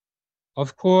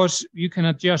 Of course, you can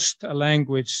adjust a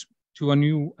language to a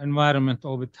new environment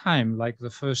over time, like the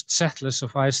first settlers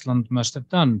of Iceland must have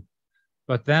done.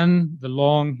 But then the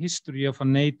long history of a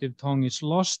native tongue is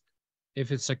lost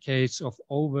if it's a case of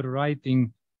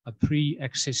overriding a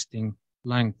pre-existing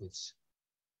language.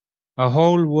 A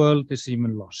whole world is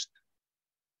even lost.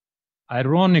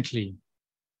 Ironically,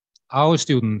 our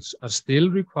students are still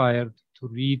required to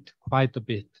read quite a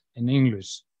bit in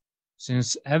English,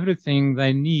 since everything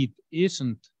they need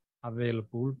isn't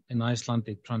available in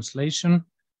Icelandic translation,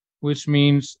 which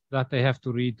means that they have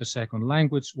to read the second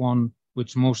language, one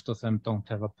which most of them don't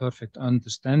have a perfect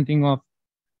understanding of,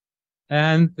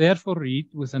 and therefore read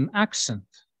with an accent,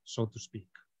 so to speak.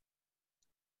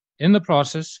 In the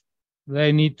process,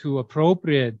 they need to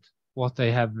appropriate what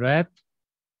they have read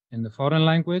in the foreign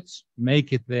language,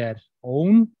 make it their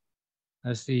own,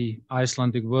 as the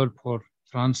Icelandic word for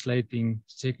translating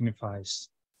signifies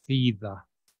þýða.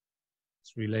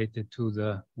 It's related to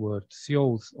the word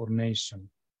þjóð or nation.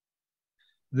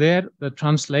 There, the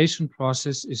translation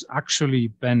process is actually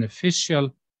beneficial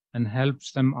and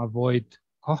helps them avoid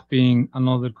copying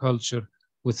another culture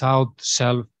without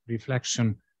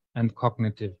self-reflection and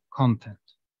cognitive content.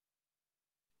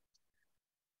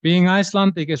 Being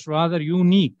Icelandic is rather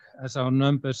unique, as our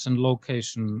numbers and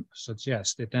location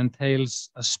suggest. It entails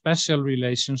a special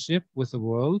relationship with the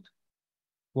world.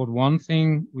 For one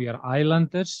thing, we are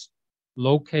islanders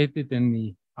located in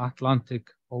the Atlantic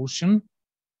Ocean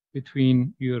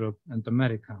between Europe and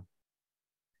America.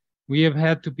 We have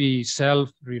had to be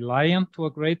self-reliant to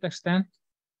a great extent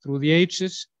through the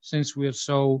ages, since we are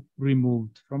so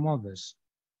removed from others.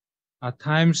 At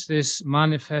times, this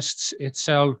manifests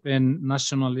itself in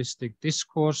nationalistic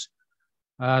discourse,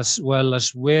 as well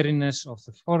as wariness of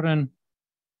the foreign,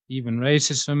 even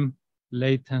racism,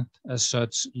 latent as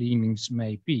such leanings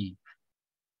may be.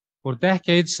 For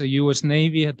decades, the US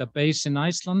Navy had a base in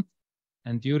Iceland,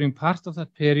 and during part of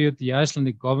that period, the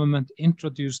Icelandic government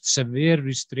introduced severe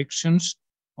restrictions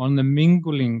on their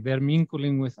mingling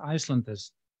with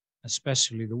Icelanders,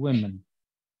 especially the women.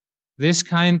 This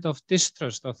kind of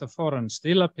distrust of the foreign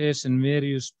still appears in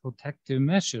various protective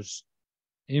measures: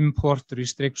 import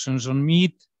restrictions on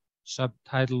meat,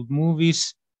 subtitled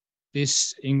movies,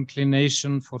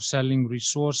 disinclination for selling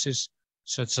resources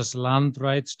such as land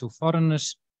rights to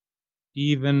foreigners,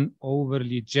 even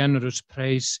overly generous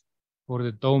praise for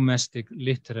the domestic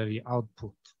literary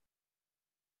output.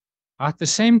 At the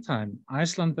same time,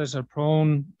 Icelanders are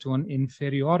prone to an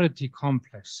inferiority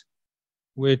complex,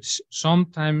 which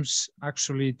sometimes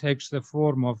actually takes the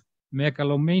form of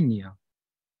megalomania,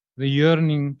 the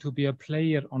yearning to be a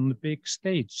player on the big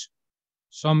stage,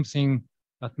 something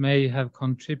that may have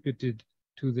contributed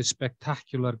to the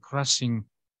spectacular crashing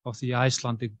of the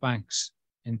Icelandic banks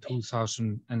in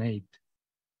 2008.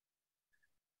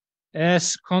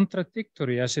 As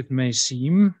contradictory as it may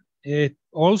seem, it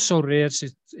also rears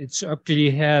its ugly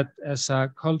head as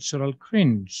a cultural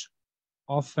cringe,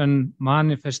 often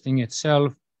manifesting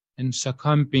itself in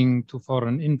succumbing to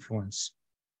foreign influence.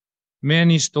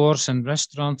 Many stores and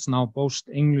restaurants now boast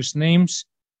English names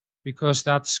because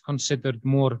that's considered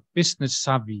more business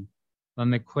savvy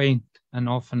than the quaint and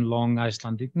often long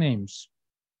Icelandic names.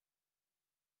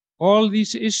 All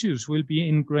these issues will be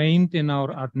ingrained in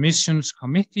our admissions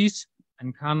committees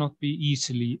and cannot be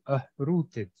easily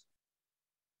uprooted.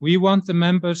 We want the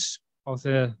members of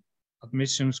the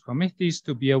admissions committees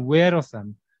to be aware of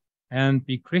them and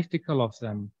be critical of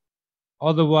them.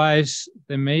 Otherwise,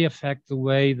 they may affect the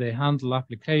way they handle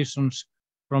applications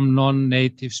from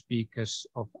non-native speakers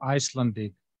of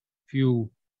Icelandic, few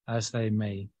as they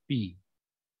may be.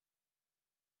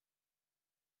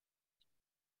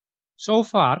 So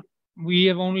far, we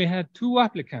have only had 2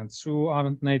 applicants who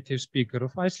aren't native speakers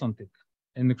of Icelandic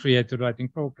in the creative writing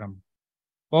program.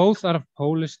 Both are of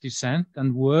Polish descent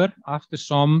and were, after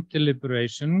some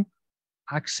deliberation,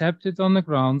 accepted on the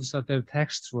grounds that their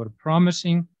texts were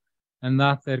promising and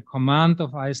that their command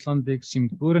of Icelandic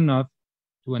seemed good enough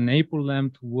to enable them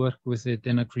to work with it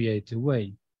in a creative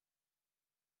way.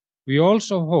 We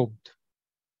also hoped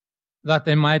that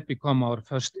they might become our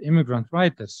first immigrant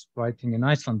writers writing in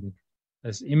Icelandic,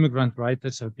 as immigrant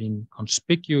writers have been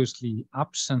conspicuously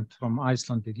absent from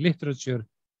Icelandic literature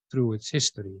through its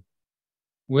history.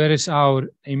 Where is our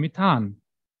Amy Tan,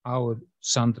 our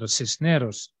Sandra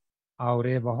Cisneros, our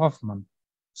Eva Hoffman?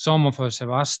 Some of us have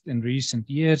asked in recent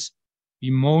years,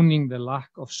 bemoaning the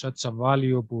lack of such a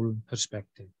valuable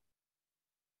perspective.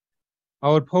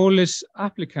 Our Polish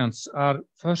applicants are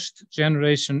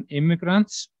first-generation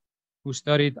immigrants who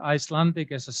studied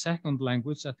Icelandic as a second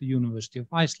language at the University of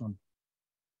Iceland.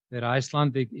 Their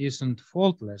Icelandic isn't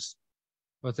faultless,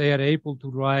 but they are able to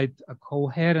write a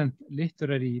coherent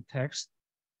literary text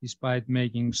despite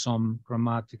making some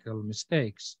grammatical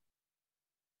mistakes.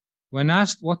 When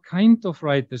asked what kind of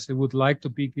writers they would like to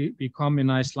become in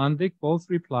Icelandic, both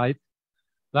replied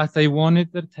that they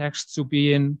wanted their texts to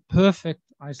be in perfect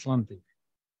Icelandic,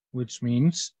 which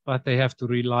means that they have to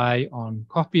rely on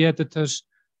copy editors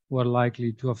who are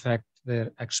likely to affect their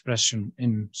expression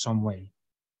in some way.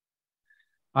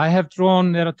 I have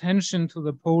drawn their attention to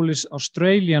the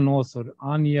Polish-Australian author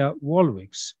Anja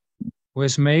Wolwiks, who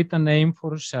has made a name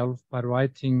for herself by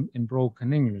writing in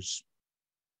broken English.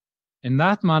 In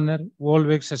that manner,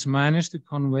 Wolwiks has managed to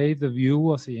convey the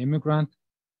view of the immigrant,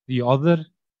 the other,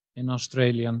 in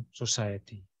Australian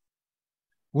society.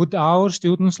 Would our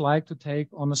students like to take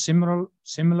on a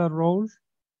similar role?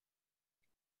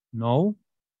 No,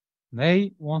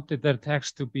 they wanted their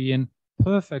text to be in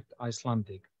perfect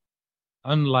Icelandic,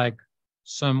 unlike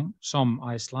some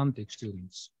Icelandic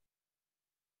students.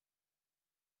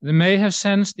 They may have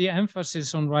sensed the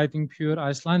emphasis on writing pure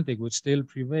Icelandic, which still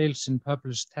prevails in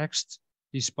published texts,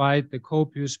 despite the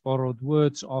copious borrowed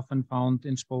words often found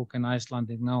in spoken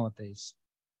Icelandic nowadays.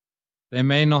 They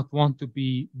may not want to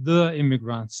be the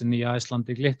immigrants in the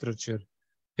Icelandic literature,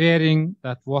 fearing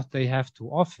that what they have to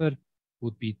offer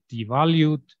would be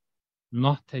devalued,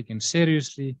 not taken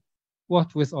seriously,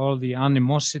 what with all the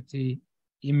animosity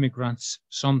immigrants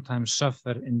sometimes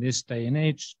suffer in this day and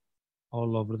age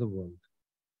all over the world.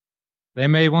 They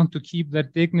may want to keep their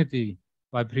dignity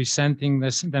by presenting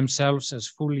themselves as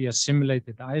fully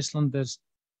assimilated Icelanders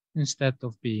instead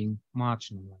of being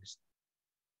marginalized.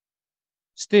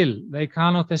 Still, they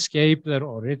cannot escape their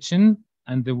origin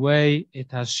and the way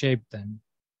it has shaped them.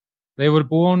 They were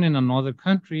born in another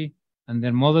country, and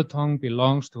their mother tongue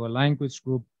belongs to a language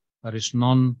group that is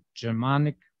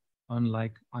non-Germanic,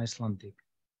 unlike Icelandic.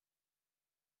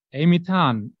 Amy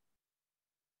Tan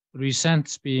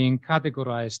resents being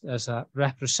categorized as a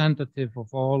representative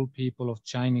of all people of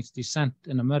Chinese descent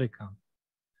in America.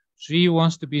 She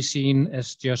wants to be seen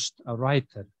as just a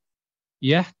writer.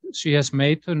 Yet she has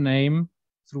made her name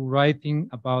through writing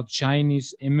about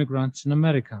Chinese immigrants in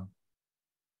America.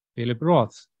 Philip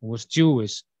Roth, who was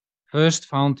Jewish, first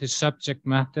found his subject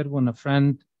matter when a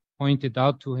friend pointed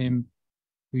out to him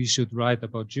he should write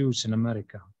about Jews in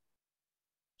America.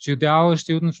 Should our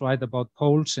students write about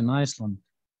Poles in Iceland?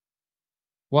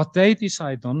 What they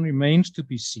decide on remains to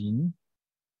be seen,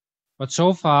 but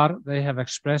so far they have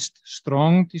expressed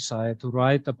strong desire to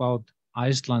write about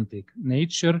Icelandic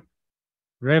nature,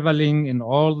 reveling in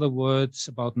all the words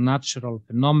about natural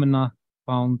phenomena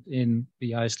found in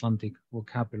the Icelandic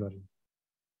vocabulary.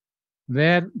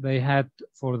 There they had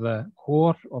for the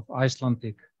core of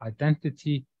Icelandic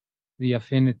identity the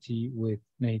affinity with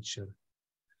nature.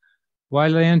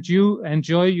 While they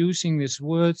enjoy using these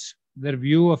words, their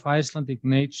view of Icelandic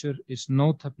nature is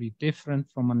notably different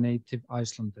from a native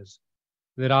Icelander's.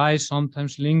 Their eye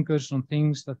sometimes lingers on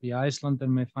things that the Icelander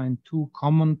may find too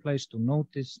commonplace to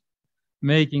notice,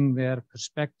 making their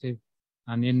perspective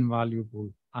an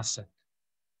invaluable asset.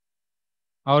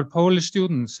 Our Polish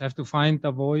students have to find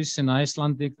a voice in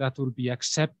Icelandic that will be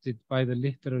accepted by the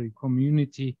literary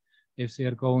community if they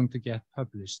are going to get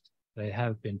published. They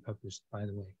have been published, by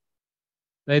the way.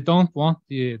 They don't want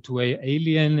to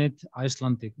alienate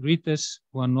Icelandic readers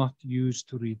who are not used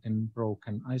to reading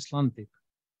broken Icelandic.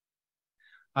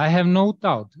 I have no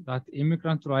doubt that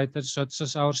immigrant writers such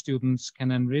as our students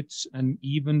can enrich and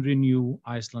even renew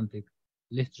Icelandic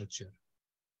literature.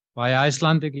 By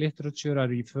Icelandic literature, I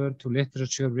refer to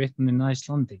literature written in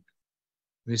Icelandic.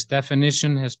 This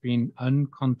definition has been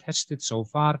uncontested so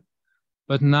far,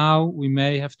 but now we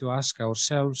may have to ask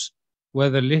ourselves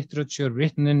whether literature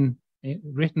written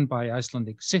by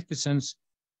Icelandic citizens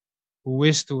who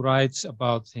wish to write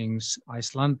about things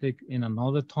Icelandic in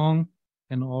another tongue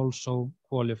can also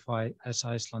qualify as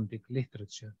Icelandic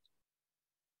literature.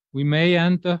 We may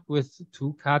end up with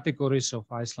two categories of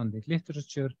Icelandic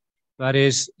literature, that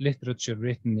is, literature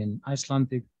written in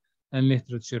Icelandic and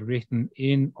literature written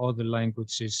in other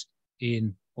languages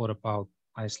in or about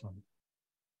Iceland.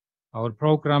 Our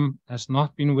program has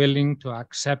not been willing to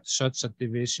accept such a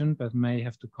division, but may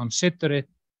have to consider it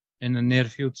in the near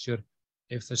future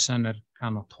if the center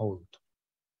cannot hold.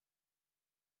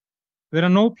 There are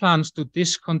no plans to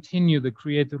discontinue the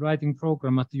creative writing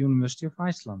program at the University of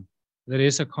Iceland. There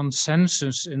is a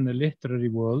consensus in the literary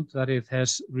world that it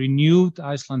has renewed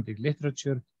Icelandic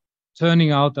literature,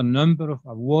 turning out a number of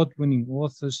award-winning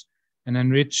authors and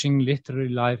enriching literary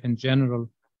life in general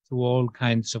through all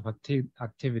kinds of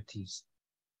activities.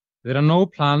 There are no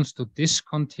plans to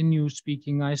discontinue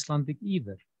speaking Icelandic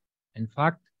either. In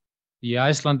fact, the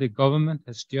Icelandic government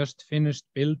has just finished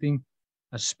building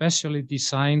a specially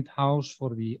designed house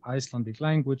for the Icelandic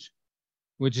language,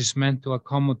 which is meant to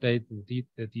accommodate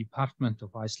the Department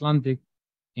of Icelandic,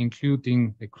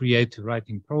 including the creative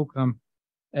writing program,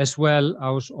 as well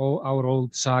as our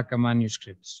old saga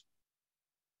manuscripts.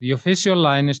 The official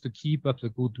line is to keep up the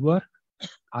good work.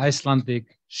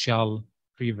 Icelandic shall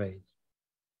prevail.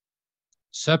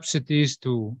 Subsidies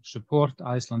to support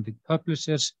Icelandic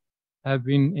publishers have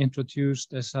been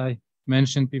introduced, as I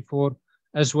mentioned before,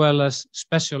 as well as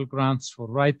special grants for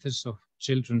writers of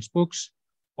children's books,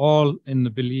 all in the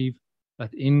belief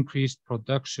that increased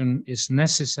production is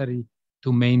necessary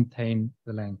to maintain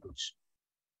the language.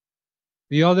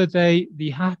 The other day,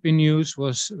 the happy news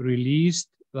was released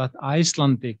that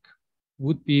Icelandic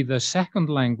would be the second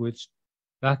language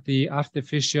that the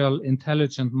artificial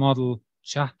intelligence model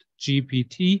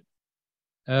ChatGPT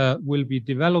will be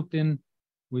developed in,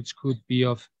 which could be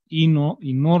of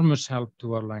enormous help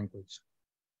to our language.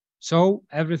 So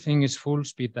everything is full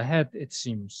speed ahead, it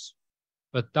seems.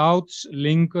 But doubts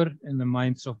linger in the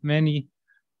minds of many,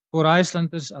 for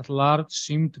Icelanders at large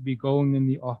seem to be going in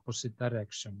the opposite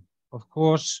direction. Of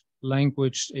course,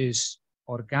 language is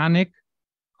organic,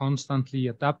 constantly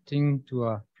adapting to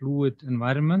a fluid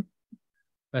environment,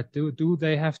 but do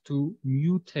they have to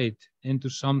mutate into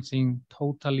something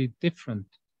totally different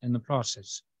in the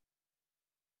process?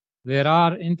 There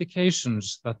are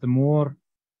indications that the more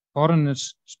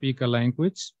foreigners speak a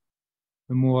language,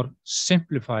 the more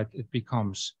simplified it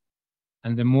becomes,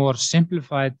 and the more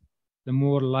simplified, the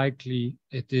more likely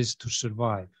it is to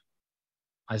survive.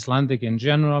 Icelandic in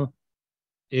general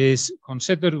is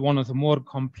considered one of the more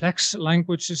complex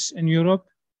languages in Europe.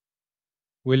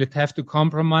 Will it have to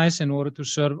compromise in order to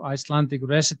serve Icelandic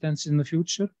residents in the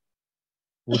future?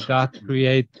 Would that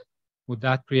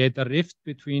create a rift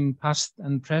between past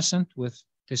and present with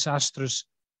disastrous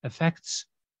effects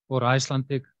for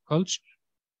Icelandic culture?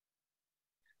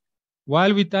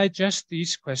 While we digest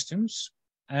these questions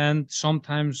and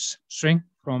sometimes shrink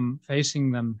from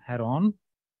facing them head-on,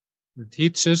 the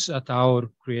teachers at our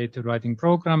creative writing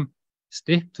program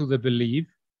stick to the belief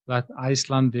that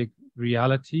Icelandic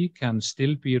reality can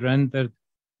still be rendered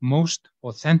most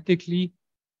authentically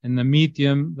in the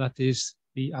medium that is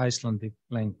the Icelandic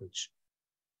language.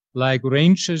 Like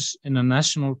rangers in a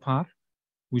national park,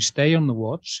 we stay on the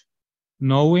watch,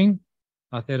 knowing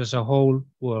that there is a whole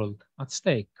world at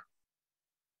stake.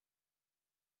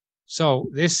 So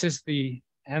this is the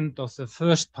end of the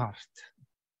first part.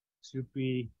 Should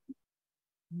we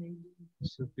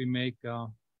make a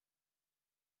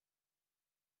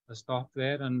stop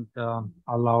there and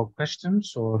allow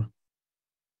questions, or?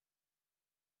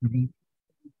 Mm-hmm.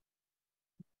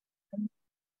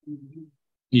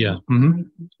 Yeah. Mm-hmm.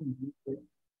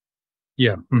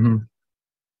 Yeah. Mm-hmm.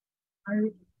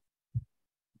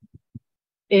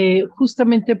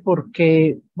 Justamente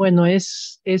porque, bueno,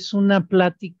 es una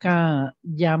plática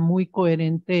ya muy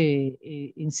coherente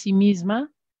en sí misma,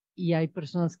 y hay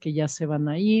personas que ya se van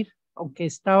a ir, aunque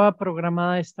estaba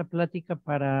programada esta plática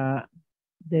para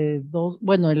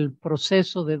el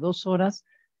proceso de 2 horas,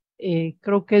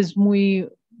 creo que es muy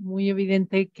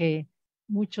evidente que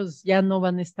muchos ya no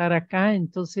van a estar acá,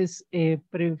 entonces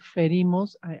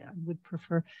preferimos, I would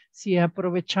prefer, si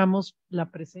aprovechamos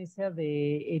la presencia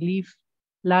de Eliff,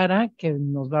 Lara, que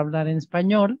nos va a hablar en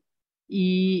español,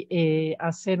 y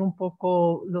hacer un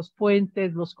poco los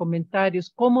puentes, los comentarios,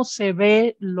 cómo se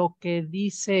ve lo que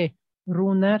dice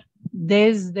Rúnar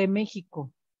desde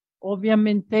México.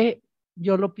 Obviamente,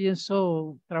 yo lo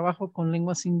pienso, trabajo con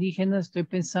lenguas indígenas, estoy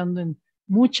pensando en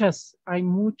hay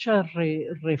muchas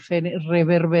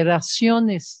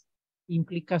reverberaciones,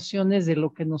 implicaciones de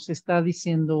lo que nos está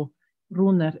diciendo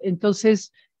Rúnar.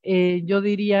 Entonces, yo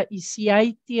diría, y si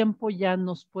hay tiempo, ya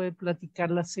nos puede platicar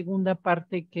la segunda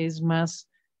parte, que es más,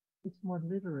 it's more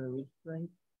literary, right?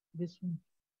 This one.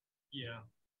 Yeah,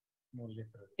 more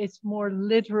literary. It's more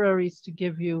literary to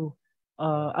give you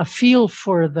a feel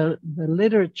for the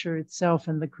literature itself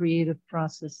and the creative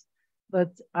process.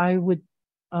 But I would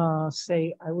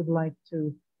say I would like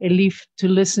to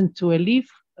listen to Eliff,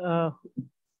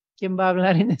 quien va a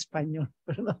hablar en español,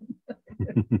 perdón.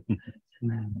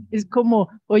 Es como,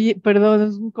 oye, perdón,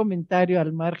 es un comentario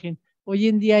al margen. Hoy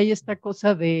en día hay esta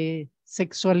cosa de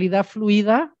sexualidad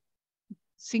fluida.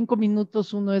 5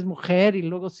 minutos uno es mujer y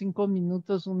luego 5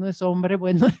 minutos uno es hombre.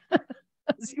 Bueno,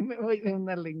 así me voy de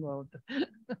una lengua a otra.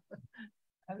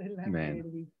 Adelante,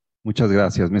 Eliff. Muchas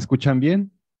gracias. ¿Me escuchan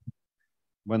bien?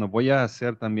 Bueno, voy a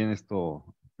hacer también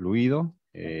esto fluido.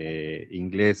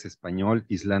 Inglés, español,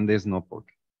 islandés no,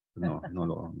 porque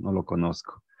no lo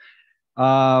conozco.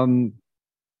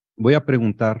 Voy a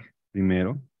preguntar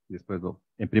primero, después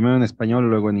primero en español,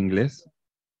 luego en inglés.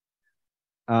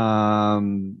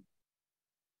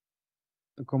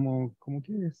 ¿Cómo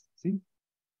quieres? Sí.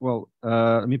 Well,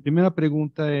 mi primera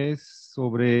pregunta es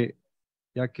sobre,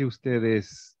 ya que usted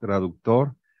es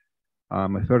traductor,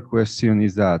 my third question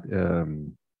is that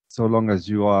so long as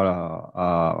you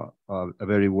are a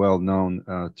very well-known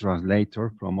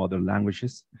translator from other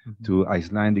languages to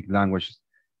Icelandic language,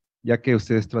 ya que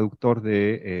usted es traductor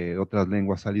de otras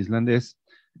lenguas al islandés.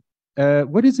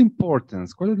 What is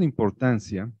importance? ¿Cuál es la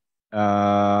importancia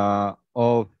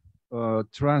of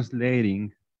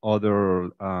translating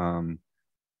other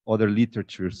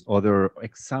literatures, other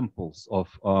examples of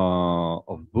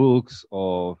books,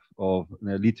 of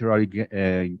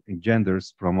literary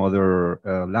genders from other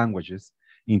languages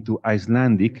into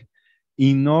Icelandic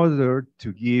in order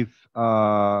to give,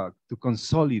 to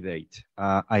consolidate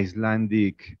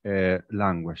Icelandic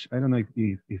language? I don't know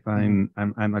if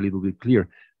I'm a little bit clear.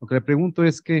 Lo que le pregunto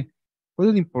es que, ¿cuál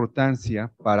es la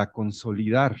importancia para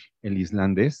consolidar el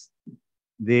islandés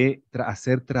de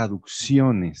hacer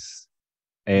traducciones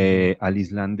al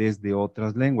islandés de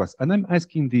otras lenguas? And I'm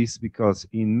asking this because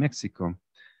in Mexico,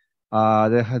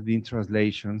 there have been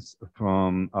translations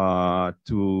from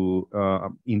to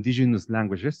indigenous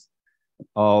languages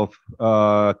of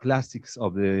classics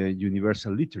of the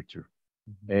universal literature.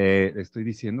 Estoy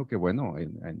diciendo que, bueno,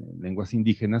 en lenguas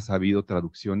indígenas ha habido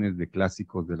traducciones de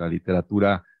clásicos de la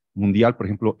literatura mundial, por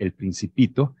ejemplo, El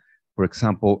Principito, for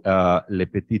example, Le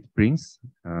Petit Prince.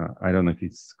 I don't know if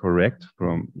it's correct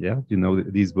from, yeah, you know,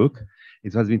 this book.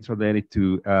 It has been translated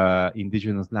to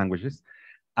indigenous languages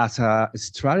as a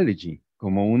strategy,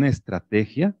 como una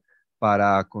estrategia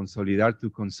para consolidar,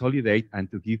 to consolidate and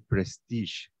to give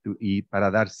prestige, y para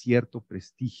dar cierto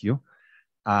prestigio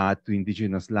to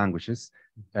indigenous languages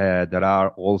that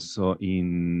are also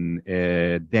in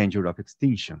danger of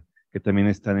extinction, que también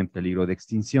están en peligro de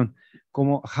extinción.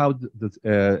 ¿Cómo, how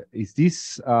is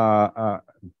this,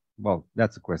 well,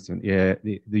 that's a question.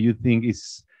 Do you think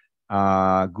it's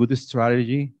a good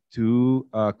strategy to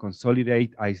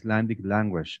consolidate Icelandic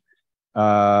language,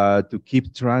 to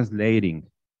keep translating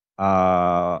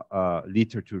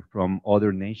literature from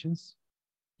other nations?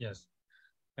 Yes.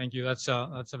 Thank you. That's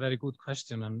a very good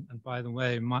question. And by the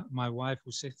way, my wife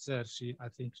who sits there, I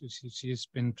think she's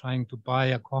been trying to buy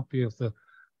a copy of the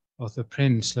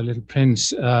Prince, the Little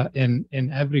Prince,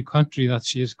 in every country that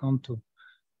she has gone to.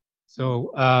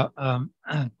 So,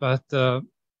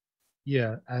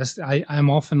 yeah, as I'm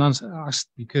often asked,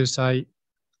 because I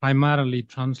primarily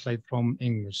translate from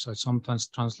English. I sometimes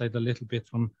translate a little bit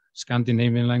from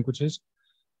Scandinavian languages,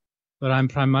 but I'm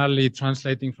primarily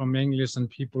translating from English, and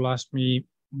people ask me,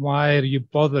 why are you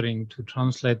bothering to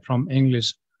translate from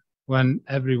English when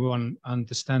everyone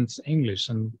understands English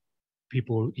and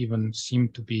people even seem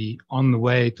to be on the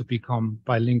way to become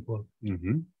bilingual?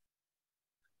 Mm-hmm.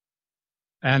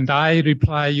 And I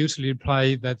usually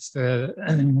reply that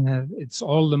it's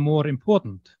all the more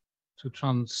important to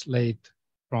translate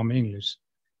from English,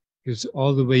 because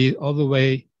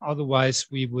otherwise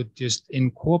we would just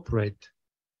incorporate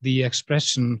the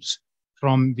expressions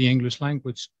from the English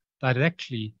language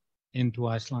directly into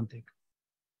Icelandic.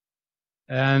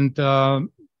 And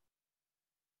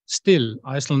still,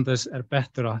 Icelanders are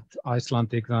better at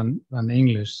Icelandic than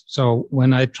English. So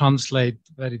when I translate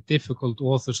very difficult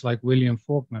authors like William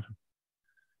Faulkner,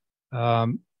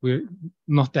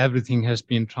 not everything has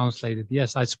been translated.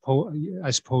 Yes, I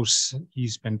suppose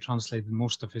he's been translated.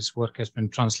 Most of his work has been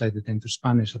translated into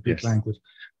Spanish, a big language.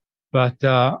 But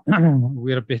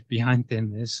we're a bit behind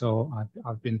in this, so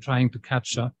I've been trying to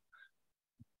catch up.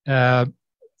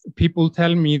 People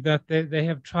tell me that they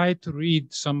have tried to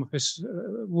read some of his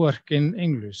work in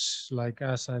English, like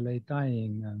As I Lay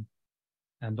Dying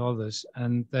and others,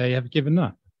 and they have given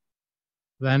up.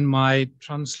 Then my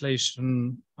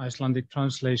translation, Icelandic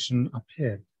translation,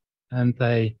 appeared, and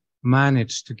they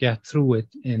managed to get through it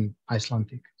in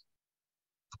Icelandic.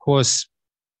 Of course,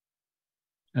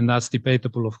 and that's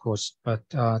debatable, of course, but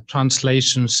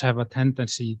translations have a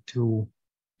tendency to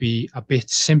be a bit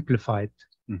simplified.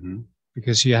 Mm-hmm.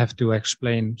 Because you have to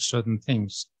explain certain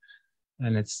things,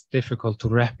 and it's difficult to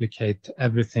replicate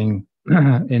everything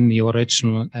in the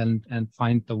original and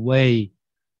find a way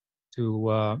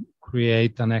to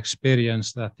create an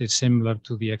experience that is similar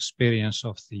to the experience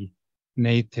of the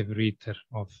native reader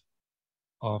of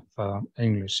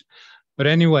English. But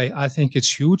anyway, I think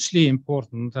it's hugely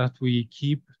important that we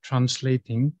keep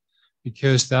translating,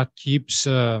 because that keeps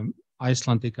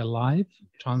Icelandic alive.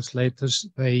 Translators,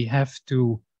 they have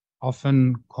to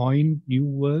often coin new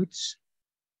words.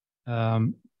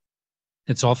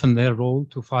 It's often their role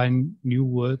to find new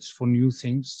words for new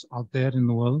things out there in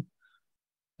the world.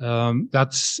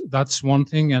 That's one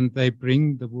thing, and they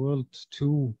bring the world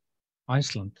to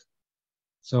Iceland.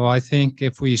 So I think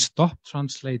if we stop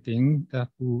translating, that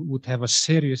would have a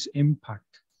serious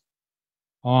impact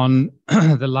on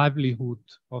the livelihood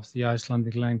of the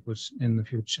Icelandic language in the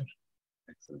future.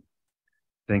 Excellent.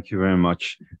 Thank you very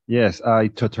much. Yes, I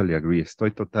totally agree.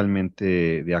 Estoy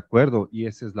totalmente de acuerdo. Y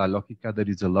esa es la lógica. That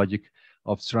is the logic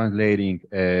of translating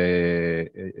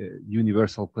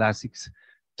universal classics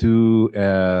to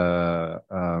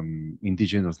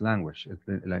indigenous language.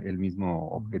 El mismo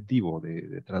objetivo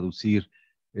de traducir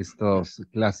estos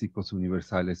clásicos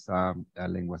universales a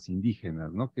lenguas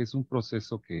indígenas, ¿no? Que es un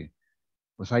proceso que,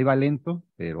 pues ahí va lento,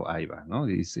 pero ahí va, ¿no?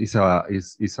 It's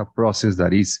a process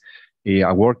that is in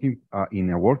a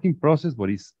working process, but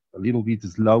it's a little bit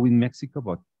slow in Mexico,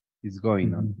 but it's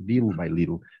going on little by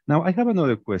little. Now, I have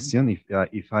another question,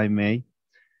 if I may.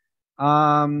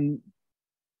 I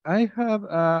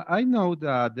know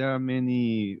that there are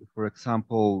many, for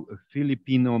example,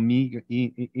 Filipino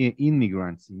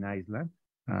immigrants in Iceland.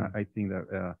 I think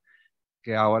that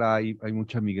que ahora hay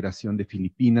mucha migración de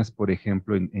Filipinas, por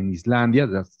ejemplo, en Islandia.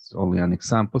 That's only an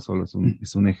example, solo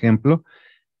es un ejemplo.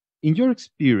 In your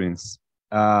experience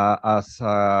as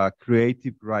a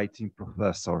creative writing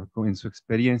professor, en su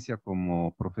experiencia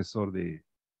como profesor de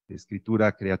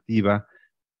escritura creativa,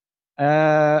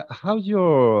 how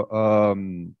your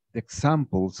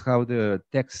examples, how the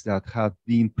texts that have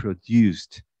been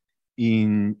produced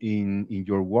in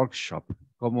your workshop,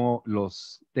 como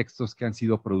los textos que han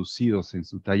sido producidos en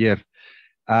su taller,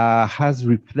 has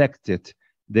reflected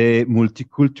the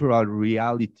multicultural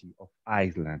reality of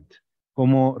Iceland.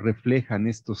 Cómo reflejan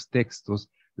estos textos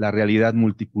la realidad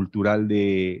multicultural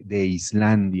de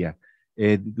Islandia.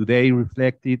 Do they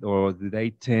reflect it, or do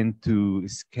they tend to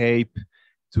escape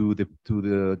to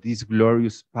this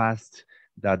glorious past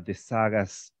that the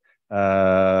sagas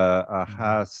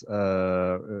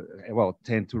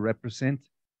tend to represent?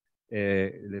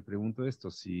 Le pregunto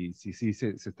esto, si se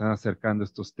están acercando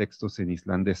estos textos en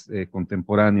islandés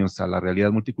contemporáneos a la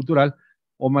realidad multicultural,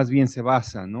 o más bien se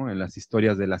basan, ¿no?, en las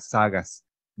historias de las sagas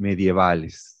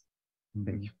medievales.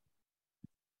 Thank you.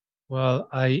 Well,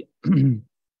 I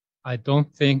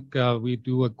don't think we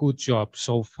do a good job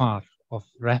so far of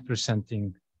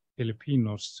representing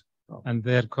Filipinos and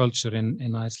their culture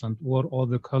in Iceland or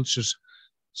other cultures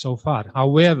so far.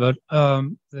 However,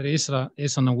 there is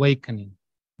an awakening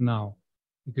now,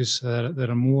 because there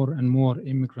are more and more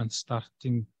immigrants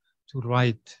starting to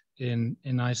write in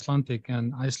Icelandic,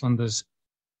 and Icelanders,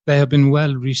 they have been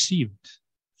well received,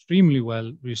 extremely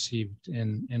well received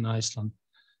in Iceland,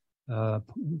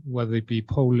 whether it be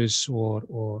Polish or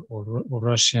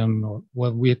Russian, or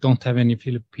well, we don't have any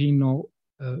Filipino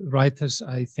writers,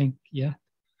 I think, yet.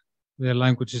 Their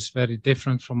language is very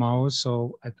different from ours,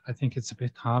 so I think it's a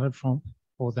bit harder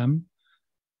for them.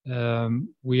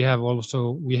 We have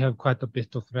quite a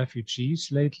bit of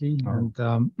refugees lately,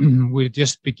 and we're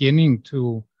just beginning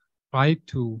to try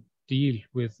to deal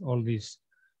with all these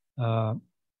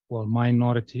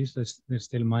minorities. There's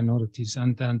still minorities,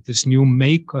 and this new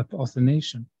makeup of the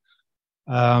nation.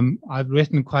 I've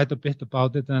written quite a bit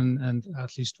about it, and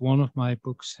at least one of my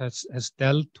books has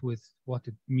dealt with what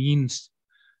it means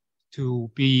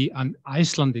to be an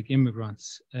Icelandic immigrant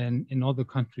in other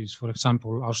countries, for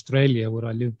example, Australia, where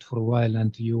I lived for a while,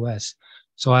 and the US.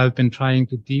 So I've been trying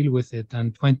to deal with it.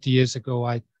 And 20 years ago,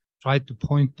 I tried to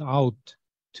point out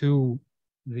to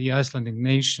the Icelandic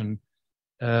nation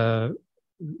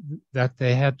that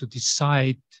they had to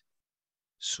decide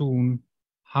soon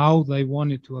how they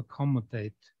wanted to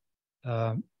accommodate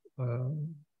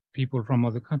people from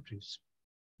other countries.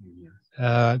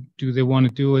 Yes. Do they want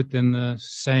to do it in the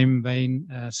same vein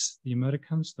as the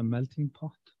Americans, the melting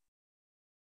pot,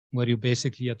 where you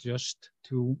basically adjust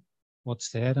to what's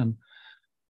there, and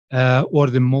or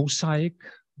the mosaic,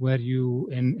 where you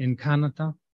in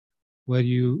Canada, where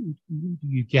you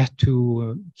get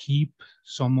to keep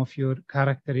some of your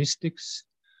characteristics.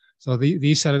 So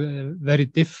these are very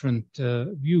different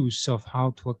views of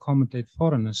how to accommodate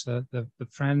foreigners. The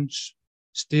French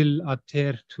still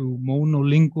adhere to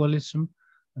monolingualism,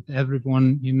 that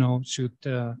everyone, should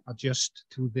adjust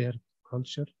to their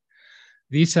culture.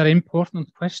 These are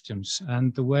important questions,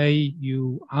 and the way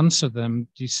you answer them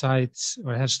decides,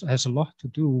 or has a lot to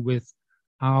do with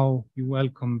how you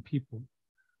welcome people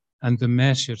and the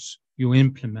measures you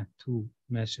implement to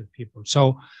measure people.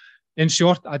 So, in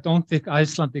short, I don't think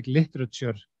Icelandic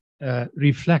literature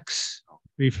reflects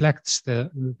the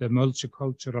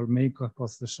multicultural makeup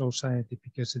of the society,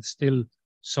 because it's still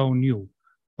so new.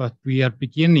 But we are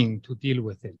beginning to deal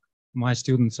with it. My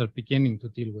students are beginning to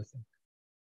deal with it.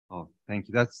 Oh, thank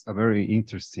you. That's a very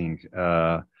interesting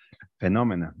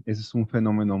phenomenon. Ese es un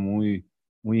fenómeno muy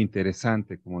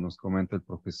interesante, como nos comenta el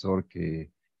profesor,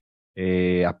 que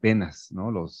apenas,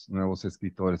 ¿no?, los nuevos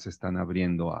escritores se están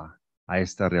abriendo a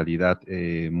esta realidad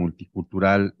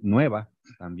multicultural nueva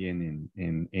también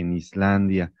en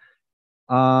Islandia.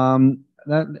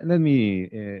 Let me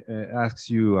ask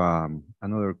you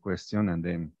another question, and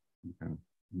then you can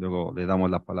luego le damos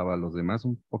la palabra a los demás,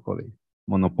 un poco de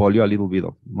monopolio, a little bit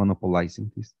of monopolizing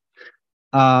this.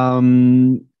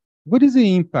 What is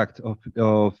the impact of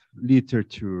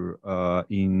literature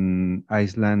in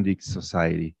Icelandic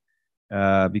society?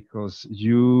 Because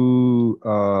you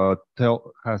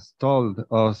has told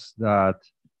us that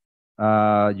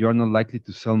you are not likely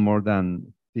to sell more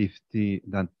than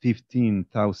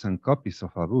 15,000 copies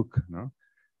of a book, ¿no?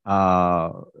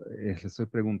 Le estoy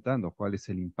preguntando cuál es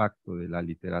el impacto de la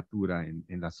literatura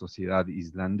en la sociedad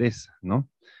islandesa, ¿no?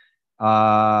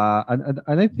 And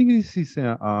I think this is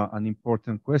an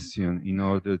important question in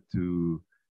order to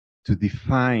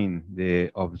define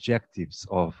the objectives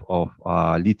of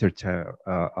a literature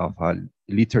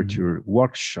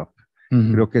workshop.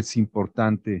 Creo que es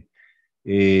importante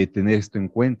tener esto en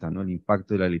cuenta, ¿no? El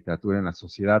impacto de la literatura en la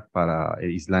sociedad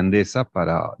islandesa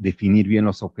para definir bien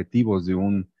los objetivos de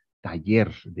un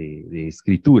taller de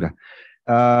escritura.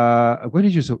 What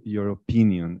is your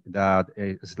opinion that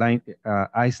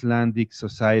Icelandic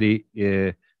society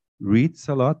reads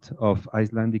a lot of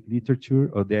Icelandic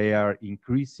literature, or they are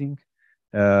increasing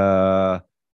their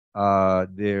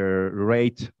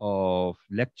rate of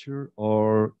lecture,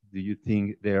 or do you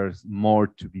think there's more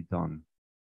to be done?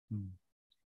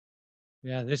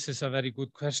 Yeah, this is a very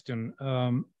good question.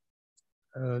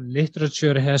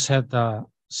 Literature has had a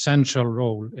central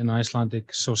role in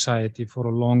Icelandic society for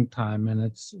a long time, and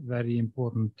it's very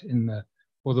important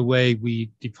for the way we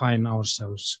define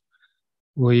ourselves.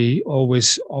 We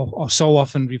always so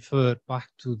often refer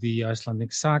back to the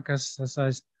Icelandic sagas, as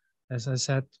I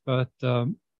said, but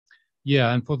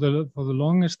yeah, and for the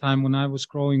longest time when I was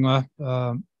growing up,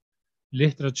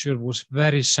 literature was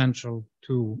very central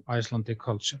to Icelandic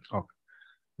culture. Okay.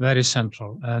 Very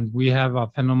central, and we have a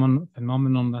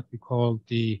phenomenon that we call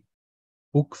the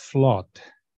book flood.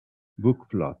 Book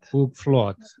flood. Book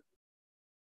flood.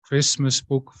 Christmas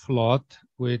book flood,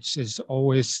 which is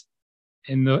always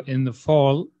in the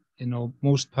fall. You know,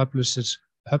 most publishers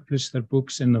publish their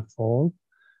books in the fall,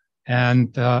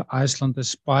 and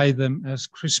Icelanders buy them as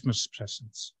Christmas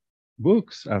presents.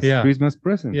 Books as Christmas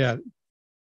presents. Yeah,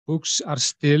 books are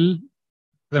still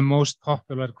the most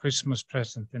popular Christmas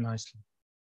present in Iceland.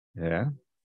 Yeah.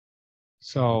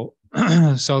 So,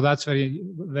 so that's very,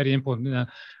 very important.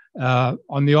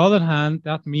 On the other hand,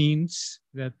 that means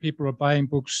that people are buying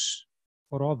books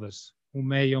for others who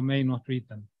may or may not read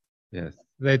them. Yes.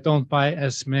 They don't buy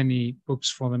as many books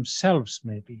for themselves,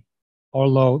 maybe,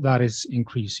 although that is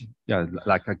increasing. Yeah,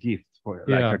 like a gift,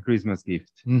 like a Christmas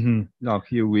gift. Mm-hmm. Now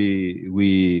here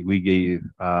we gave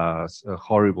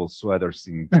horrible sweaters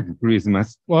in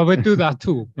Christmas. Well, we do that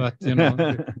too, but you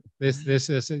know, this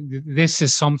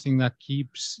is something that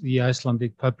keeps the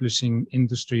Icelandic publishing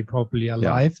industry probably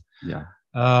alive. Yeah.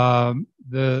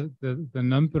 The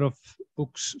number of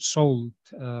books sold,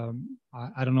 I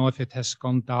don't know if it has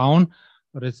gone down,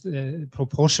 but it's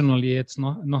proportionally it's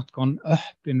not gone up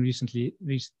in recent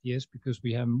years because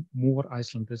we have more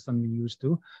Icelanders than we used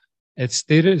to. It's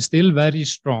still very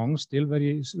strong,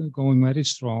 going very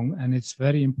strong, and it's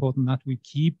very important that we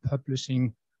keep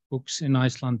publishing books in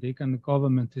Icelandic, and the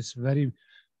government is very,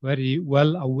 very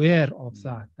well aware of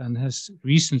that and has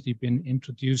recently been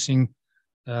introducing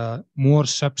more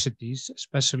subsidies,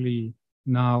 especially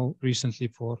now recently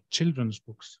for children's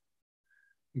books,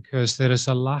 because there is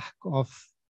a lack of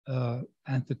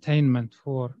entertainment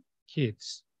for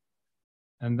kids,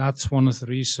 and that's one of the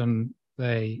reasons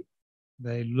they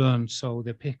learn, so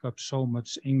they pick up so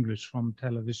much English from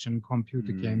television,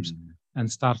 computer games,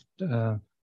 and start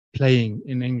playing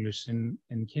in English in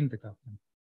kindergarten.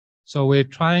 So we're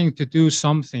trying to do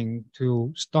something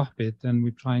to stop it, and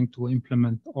we're trying to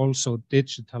implement also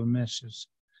digital measures.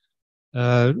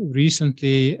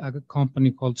 Recently, a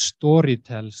company called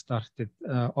Storytel started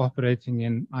operating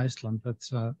in Iceland.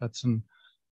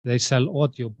 They sell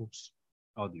audiobooks.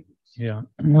 Audiobooks. Yeah,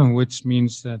 which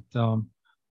means that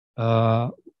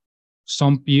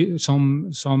some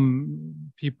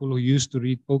people who used to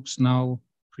read books now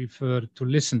prefer to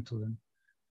listen to them.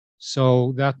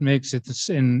 So that makes it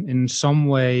in some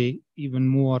way even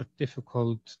more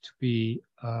difficult to be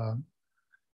a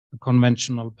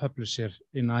conventional publisher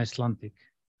in Icelandic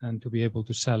and to be able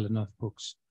to sell enough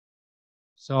books.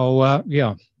 So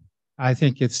yeah, I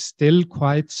think it's still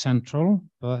quite central,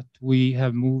 but we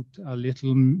have moved a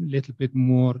little bit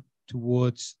more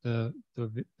towards the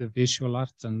visual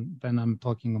arts, and then I'm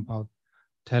talking about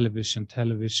television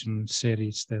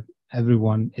series that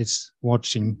everyone is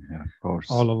watching, of course,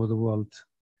 all over the world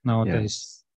nowadays.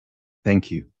 Yes.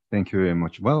 Thank you very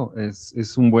much. Well,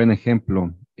 es un buen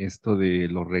ejemplo esto de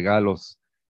los regalos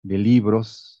de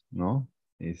libros, ¿no?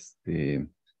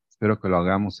 espero que lo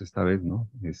hagamos esta vez, ¿no?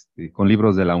 Con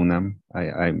libros de la UNAM.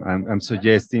 I'm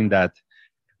suggesting that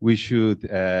we should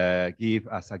give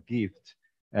as a gift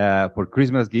for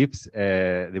Christmas gifts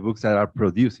the books that are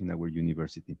produced in our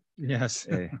university. Yes.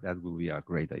 That would be a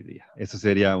great idea. Eso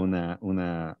sería una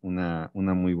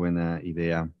muy buena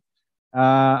idea.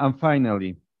 And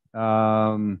finally,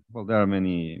 well, there are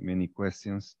many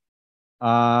questions.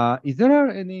 Is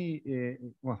there any,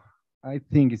 well, I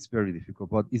think it's very difficult,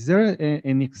 but is there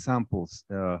any examples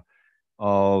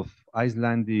of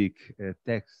Icelandic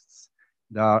texts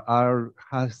that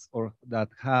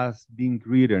has been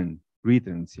written,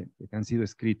 que han sido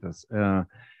escritas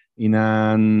in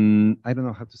an, I don't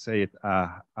know how to say it,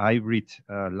 hybrid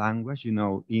language, you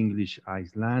know, English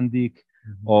Icelandic,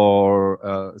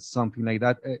 or something like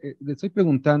that. Le estoy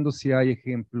preguntando si hay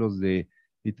ejemplos de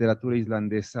literatura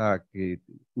islandesa que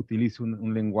utiliza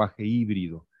un lenguaje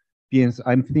híbrido.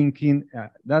 I'm thinking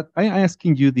that I'm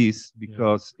asking you this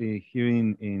because here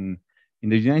in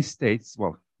the United States,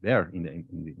 well, there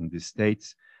in the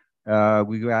States,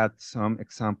 we got some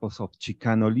examples of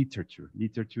Chicano literature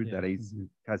that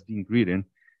has been written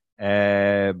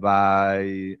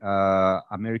by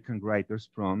American writers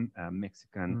from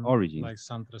Mexican origin. Like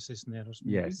Sandra Cisneros.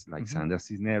 Maybe? Yes, like Sandra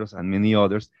Cisneros and many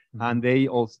others. And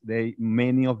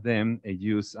many of them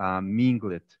use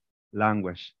mingled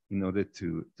language in order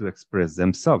to express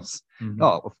themselves.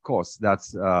 Oh, of course,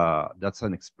 that's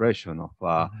an expression of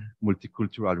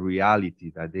multicultural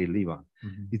reality that they live on.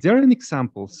 Is there any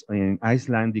examples in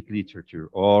Icelandic literature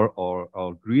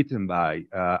or written by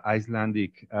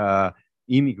Icelandic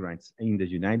immigrants in the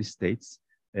United States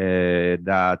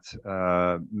that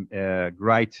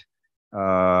write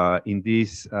in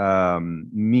this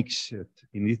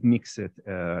mixed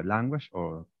language,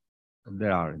 or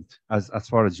there aren't, as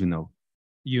far as you know?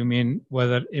 You mean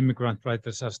whether immigrant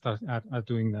writers are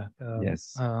doing that?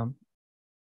 Yes.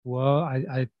 Well,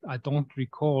 I don't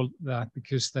recall that,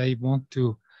 because they want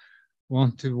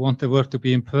the work to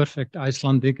be in perfect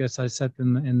Icelandic, as I said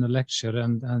in the lecture,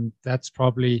 and that's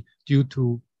probably due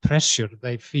to pressure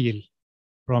they feel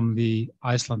from the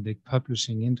Icelandic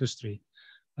publishing industry.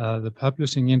 The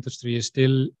publishing industry is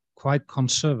still quite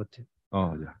conservative.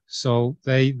 Oh, yeah. So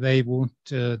they want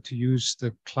to use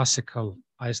the classical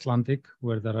Icelandic,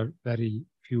 where there are very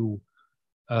few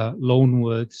loan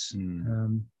words.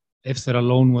 If there are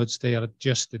loan words, they are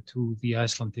adjusted to the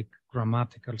Icelandic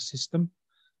grammatical system.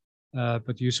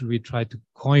 But usually we try to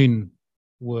coin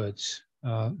words,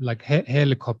 like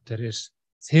helicopter is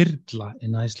þyrla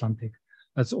in Icelandic.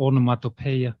 That's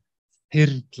onomatopoeia,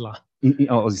 þyrla.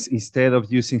 Instead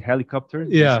of using helicopter,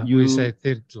 we say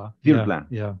þyrla. Þyrla.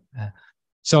 Yeah.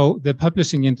 So the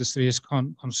publishing industry is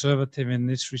conservative in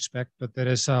this respect, but there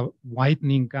is a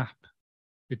widening gap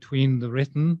between the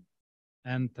written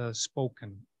and the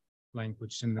spoken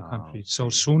language in the country. Okay. So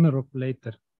sooner or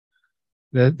later,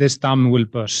 this dam will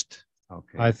burst.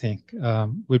 Okay. I think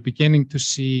we're beginning to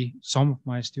see some of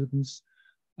my students.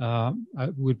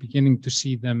 We're beginning to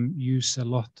see them use a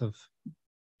lot of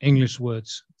English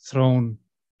words thrown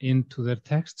into their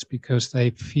texts, because they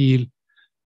feel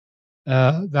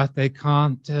that they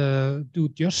can't do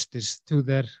justice to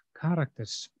their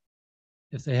characters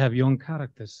if they have young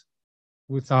characters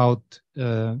without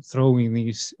throwing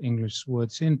these English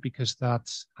words in, because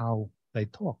that's how they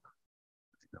talk.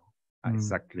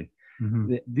 Exactly.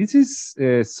 This is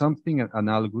something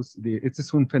analogous. Este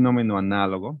es un fenómeno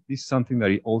análogo. This is something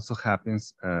that it also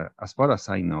happens, as far as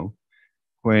I know,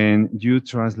 when you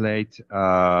translate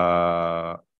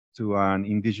to an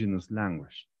indigenous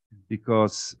language.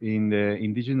 Because in the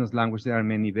indigenous language, there are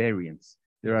many variants.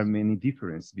 There are many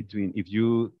differences between, if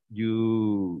you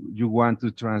want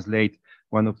to translate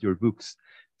one of your books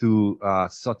to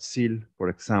Tzotzil, for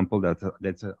example,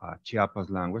 that's a Chiapas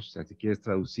language. O sea, si quieres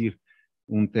traducir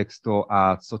un texto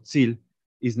a Tzotzil,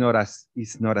 it's not as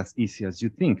easy as you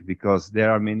think, because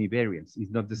there are many variants.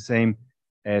 It's not the same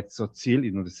Tzotzil,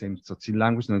 it's not the same Tzotzil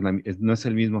language, no es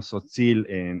el mismo Tzotzil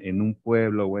en un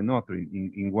pueblo o en otro,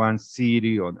 in one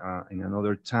city or in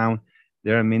another town.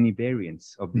 There are many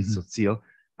variants of this Tzotzil,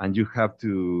 and you have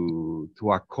to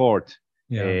accord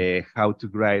how to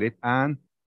write it. And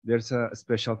there's a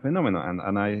special phenomenon,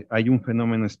 and hay un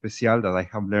fenómeno especial that I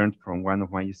have learned from one of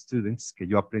my students, que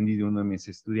yo aprendí de uno de mis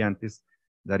estudiantes,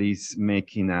 that is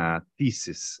making a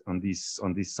thesis on this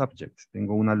subject.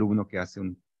 Tengo un alumno que hace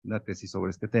una tesis sobre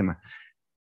este tema.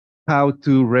 How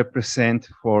to represent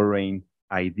foreign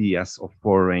ideas or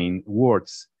foreign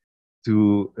words,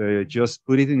 to just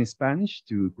put it in Spanish,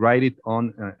 to write it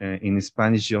on in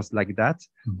Spanish just like that,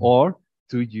 or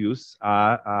to use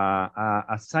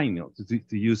a simile,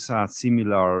 to use a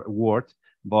similar word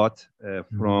but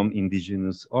from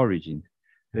indigenous origin.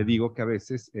 Le digo que a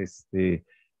veces es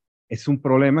un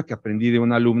problema que aprendí de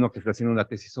un alumno que está haciendo una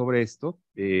tesis sobre esto,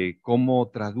 cómo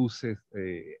traduces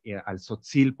al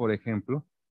tzotzil, por ejemplo,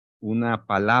 una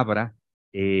palabra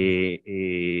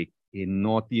que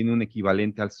no tiene un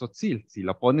equivalente al tzotzil. Si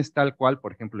lo pones tal cual,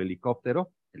 por ejemplo,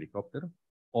 helicóptero,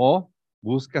 o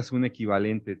buscas un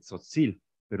equivalente tzotzil,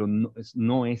 pero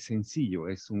no es sencillo,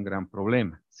 es un gran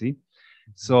problema, ¿sí?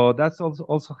 So that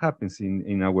also happens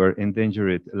in our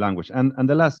endangered language. And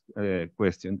the last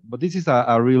question, but this is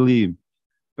a really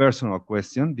personal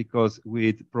question, because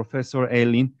with Professor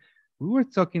Eliff, we were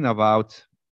talking about,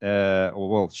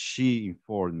 well, she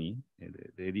informed me,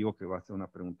 le digo que va a ser una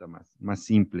pregunta más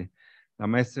simple. La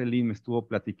maestra Eliff me estuvo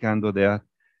platicando de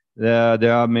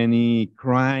there are many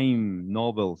crime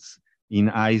novels in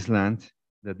Iceland,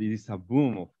 that there is a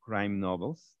boom of crime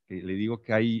novels. Que le digo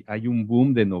que hay un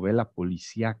boom de novela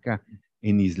policíaca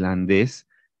en islandés.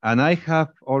 And I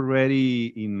have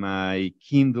already in my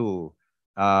Kindle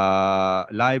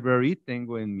library,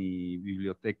 tengo en mi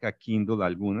biblioteca Kindle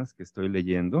algunas que estoy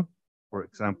leyendo. For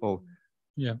example.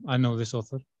 Yeah, I know this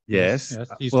author. Yes.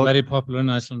 He's very popular in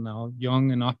Iceland now,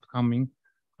 young and upcoming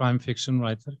crime fiction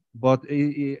writer. But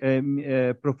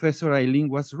Professor Eliff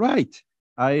was right.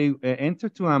 I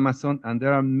entered to Amazon, and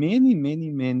there are many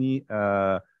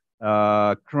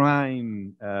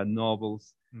crime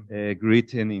novels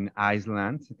written in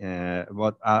Iceland,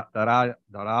 but that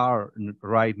are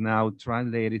right now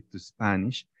translated to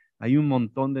Spanish. Hay un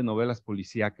montón de novelas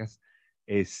policíacas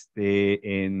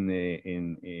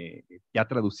ya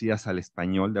traducidas al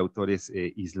español de autores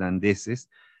islandeses.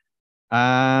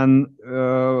 And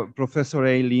Professor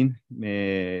Eliff,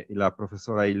 la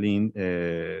profesora Eliff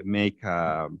make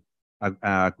a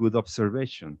good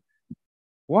observation.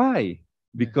 Why?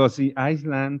 Because in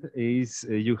Iceland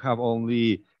you have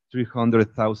only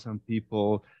 300,000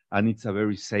 people, and it's a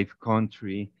very safe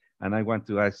country. And I want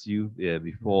to ask you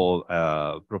before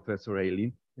Professor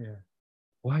Eliff,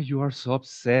 why you are so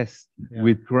obsessed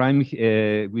with crime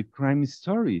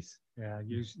stories? Yeah,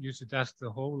 you should ask the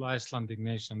whole Icelandic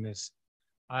nation this.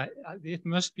 It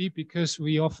must be because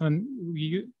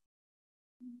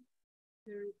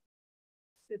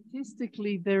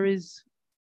statistically there is,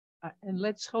 and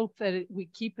let's hope that we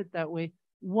keep it that way,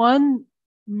 1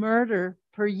 murder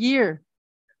per year.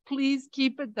 Please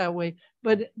keep it that way.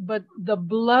 But the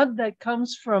blood that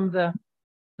comes from the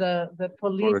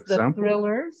police, the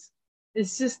thrillers,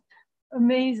 is just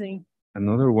amazing.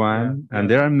 Another one, and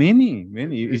there are many.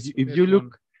 If you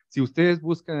look, si ustedes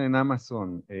buscan en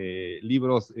Amazon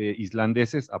libros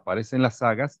islandeses, aparecen las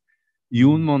sagas y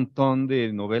un montón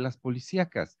de novelas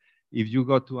policíacas. If you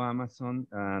go to Amazon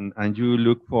and you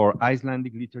look for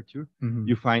Icelandic literature,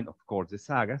 you find, of course, the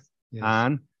sagas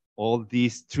and all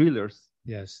these thrillers.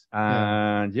 Yes.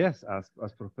 And yes, as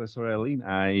Professor Eliff,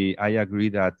 I agree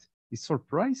that it's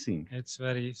surprising. It's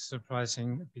very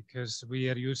surprising because we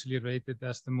are usually rated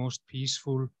as the most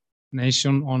peaceful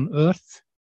nation on earth.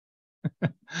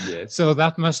 Yes. So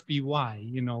that must be why,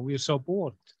 we're so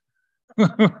bored.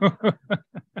 That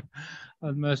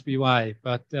must be why.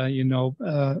 But, it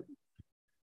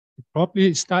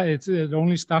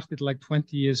only started like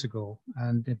 20 years ago.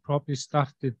 And it probably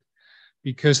started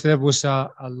because there was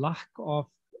a lack of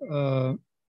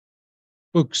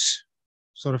books,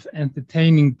 sort of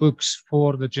entertaining books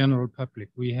for the general public.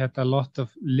 We had a lot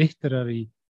of literary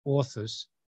authors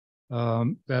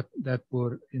that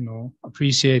were,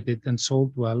 appreciated and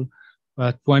sold well.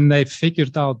 But when they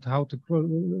figured out how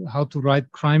to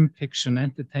write crime fiction,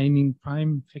 entertaining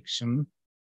crime fiction,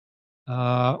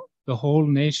 the whole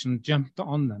nation jumped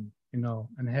on them,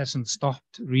 and hasn't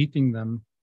stopped reading them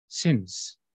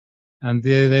since. And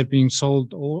they're being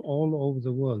sold all over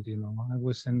the world, I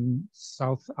was in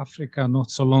South Africa not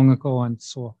so long ago and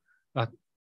saw that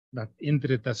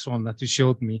Indridason that you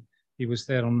showed me. He was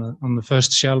there on the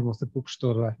first shelf of the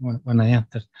bookstore when I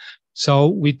entered. So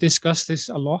we discussed this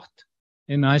a lot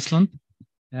in Iceland,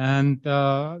 and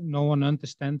no one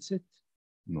understands it.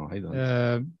 No, I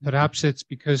don't. Perhaps it's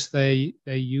because they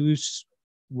use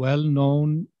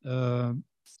well-known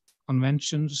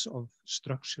conventions of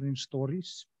structuring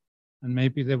stories. And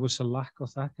maybe there was a lack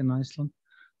of that in Iceland.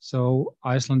 So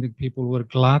Icelandic people were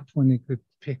glad when they could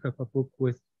pick up a book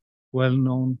with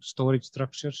well-known story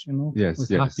structures, with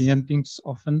happy endings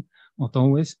often, not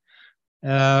always.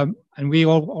 And we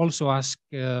also ask,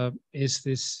 is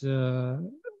this, I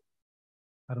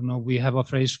don't know, we have a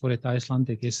phrase for it,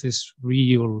 Icelandic, is this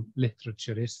real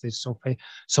literature? Is this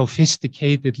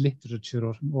sophisticated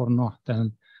literature or not?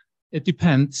 And it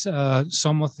depends.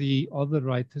 Some of the other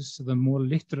writers, the more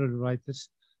literary writers,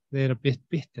 they're a bit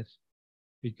bitter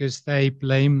because they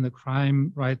blame the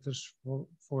crime writers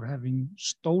for having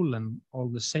stolen all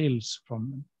the sales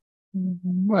from them.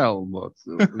 Well,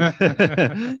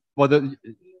 but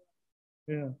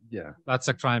yeah, that's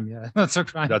a crime. Yeah, that's a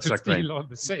crime. That's to a crime. steal all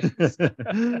the sales.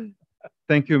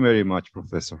 Thank you very much,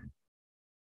 Professor.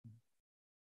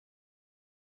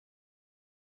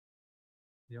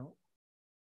 Yeah.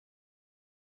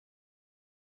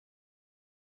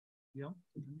 Yeah.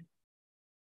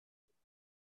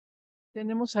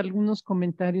 Tenemos algunos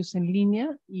comentarios en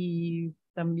línea y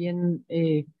también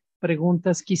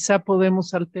preguntas. Quizá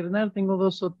podemos alternar. Tengo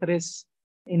 2 o 3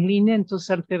 en línea, entonces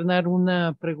alternar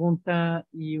una pregunta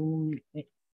y un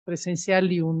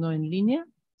presencial y uno en línea.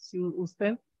 Si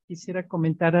usted quisiera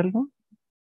comentar algo.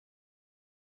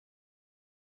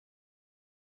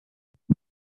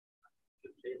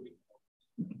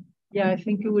 Yeah, I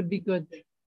think it would be good.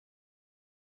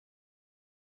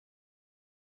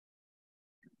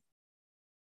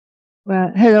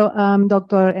 Well, hello, I'm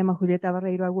Dr. Emma Julieta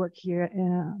Barreiro. I work here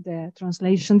in the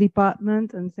translation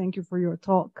department, and thank you for your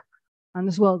talk. And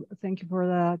as well, thank you for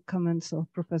the comments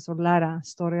of Professor Lara,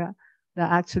 Astorga,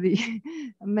 that actually,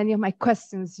 many of my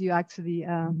questions you actually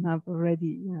have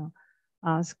already,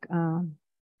 asked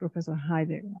Professor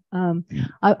Heidegger. But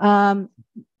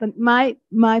my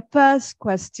first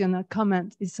question or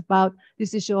comment is about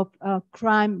this issue of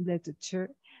crime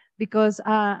literature. Because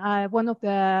one of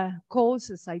the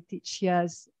courses I teach here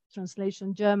is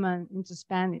translation German into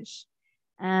Spanish,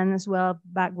 and as well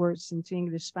backwards into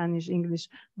English, Spanish, English.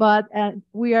 But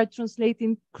we are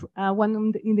translating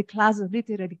in the class of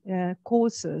literary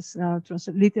courses,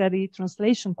 literary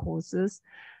translation courses.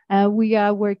 We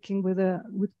are working with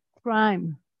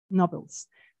crime novels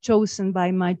chosen by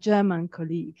my German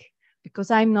colleague, because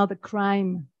I'm not a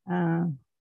crime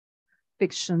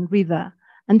fiction reader.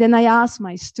 And then I asked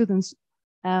my students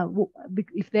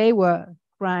if they were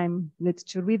crime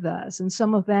literature readers, and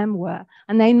some of them were.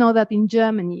 And I know that in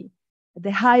Germany,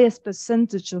 the highest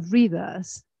percentage of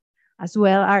readers as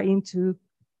well are into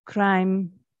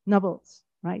crime novels,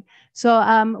 right? So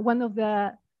one of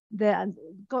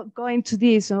going to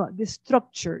this, the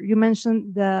structure, you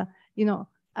mentioned the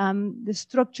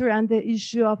structure and the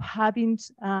issue of having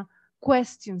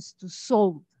questions to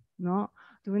solve,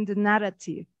 during the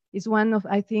narrative. Is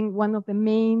I think one of the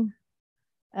main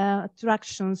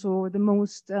attractions or the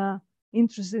most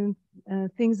interesting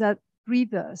things that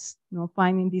readers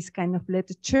find in this kind of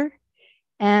literature.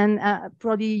 And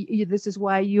probably this is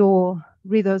why your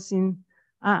readers in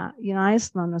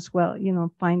Iceland as well,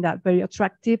 find that very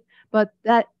attractive. But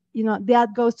that,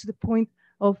 that goes to the point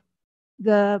of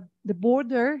the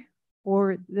border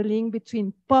or the link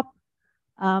between pop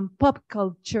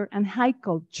culture and high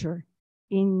culture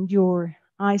in your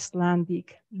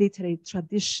Icelandic literary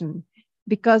tradition,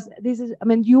 because this is,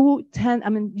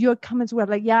 your comments were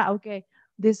like, yeah, okay,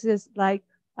 this is like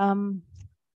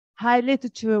high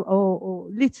literature or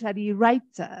literary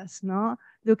writers,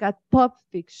 look at pop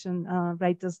fiction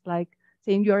writers, like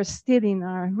saying you are stealing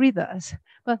our readers.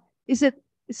 But is it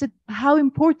how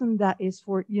important that is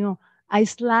for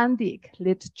Icelandic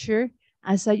literature?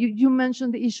 As you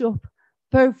mentioned the issue of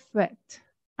perfect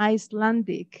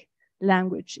Icelandic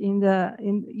language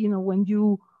when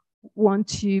you want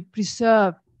to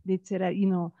preserve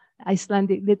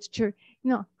Icelandic literature,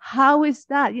 how is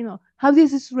that, how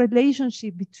is this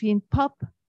relationship between pop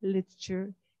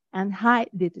literature and high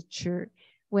literature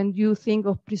when you think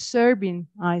of preserving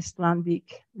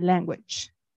Icelandic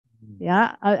language?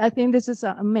 Yeah, I think this is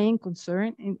a main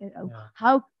concern.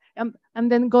 How, and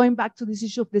then going back to this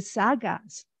issue of the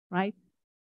sagas, right?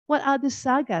 What are the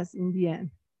sagas in the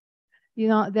end?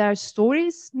 There are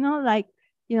stories, they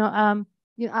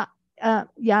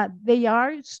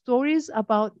are stories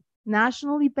about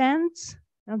national events,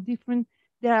 different.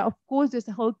 Of course, there's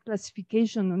a whole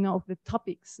classification, of the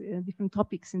topics, different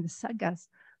topics in the sagas,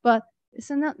 but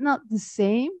it's not the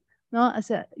same.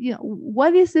 As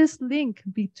what is this link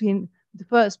between the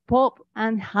first pop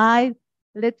and high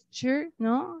literature?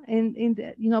 In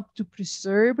the, to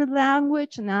preserve a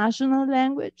language, national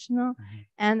language,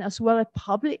 and as well as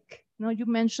public. You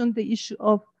mentioned the issue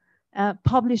of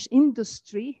published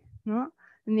industry,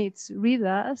 and its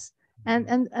readers,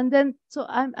 and then so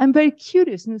I'm very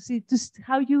curious to see just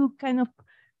how you kind of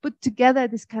put together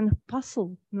this kind of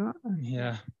puzzle.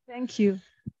 Yeah. Thank you.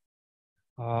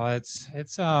 It's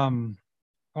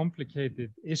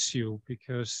complicated issue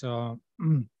because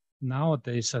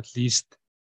nowadays, at least,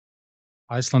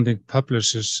 Icelandic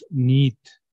publishers need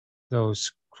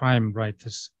those crime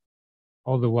writers.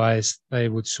 Otherwise, they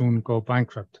would soon go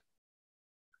bankrupt.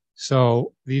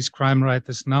 So these crime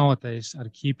writers nowadays are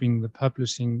keeping the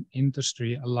publishing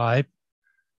industry alive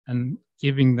and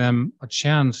giving them a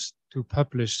chance to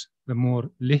publish the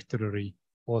more literary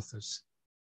authors.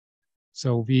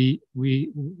 So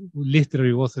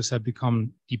literary authors have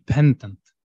become dependent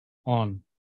on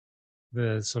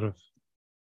the sort of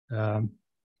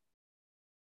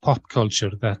pop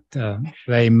culture that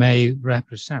they may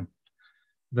represent,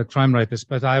 the crime writers.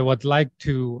 But I would like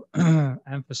to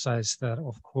emphasize that,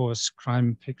 of course,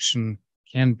 crime fiction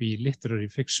can be literary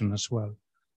fiction as well.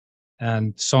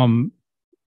 And some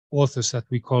authors that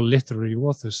we call literary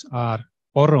authors are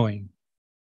borrowing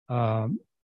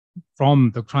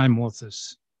from the crime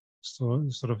authors, so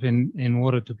sort of in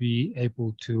order to be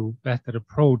able to better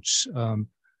approach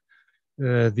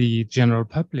the general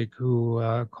public who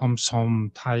comes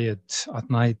home tired at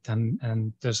night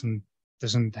and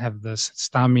doesn't have the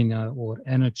stamina or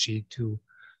energy to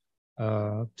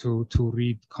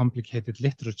read complicated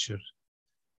literature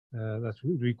that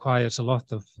requires a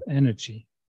lot of energy.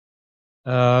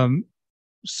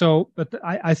 But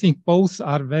I think both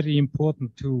are very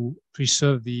important to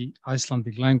preserve the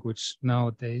Icelandic language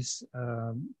nowadays.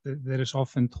 There is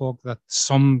often talk that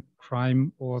some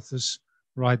crime authors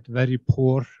write very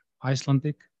poor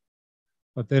Icelandic,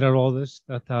 but there are others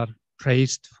that are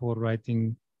praised for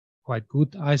writing quite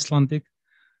good Icelandic,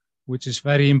 which is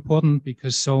very important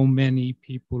because so many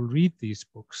people read these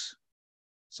books.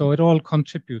 So it all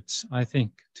contributes, I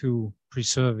think, to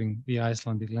preserving the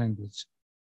Icelandic language.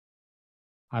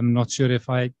 I'm not sure if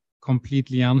I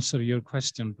completely answer your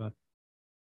question, but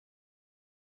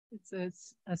it's a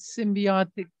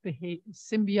symbiotic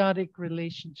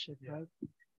relationship, right?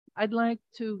 I'd like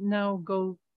to now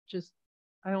go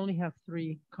I only have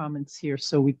 3 comments here,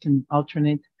 so we can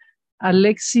alternate.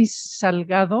 Alexis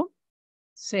Salgado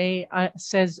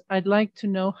says, I'd like to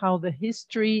know how the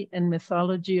history and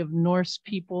mythology of Norse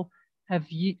people have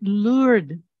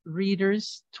lured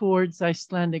readers towards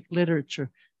Icelandic literature.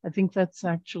 I think that's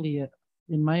actually,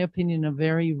 in my opinion, a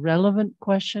very relevant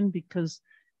question, because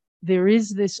there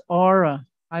is this aura.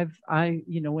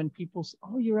 When people say,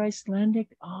 "Oh, you're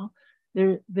Icelandic,"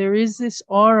 there is this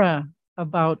aura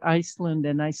about Iceland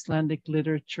and Icelandic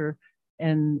literature,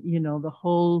 and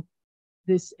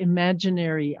this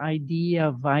imaginary idea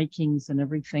of Vikings and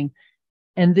everything,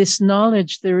 and this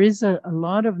knowledge. There is a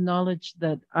lot of knowledge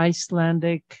that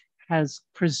Icelandic has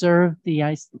preserved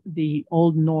the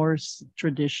Old Norse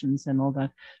traditions and all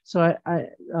that. So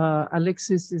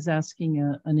Alexis is asking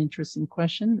an interesting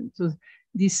question. Entonces,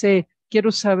 dice,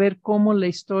 quiero saber cómo la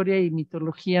historia y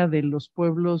mitología de los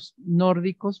pueblos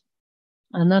nórdicos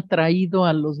han atraído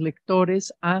a los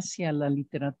lectores hacia la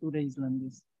literatura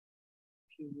islandesa.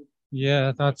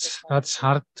 Yeah, that's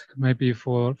hard maybe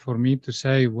for me to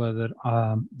say whether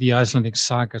the Icelandic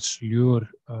sagas lure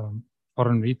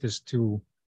foreign readers to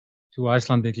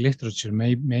Icelandic literature.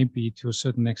 Maybe to a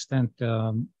certain extent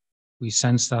we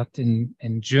sense that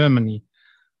in Germany.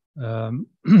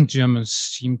 Germans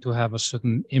seem to have a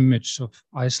certain image of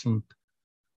Iceland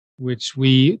which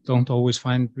we don't always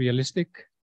find realistic.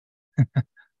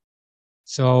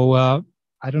 So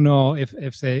I don't know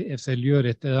if they lure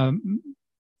it.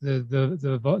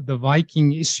 The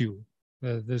Viking issue.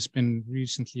 There's been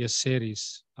recently a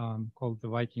series called The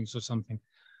Vikings or something.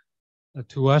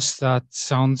 To us, that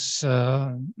sounds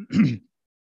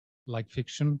like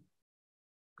fiction,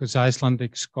 because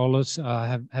Icelandic scholars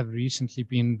have recently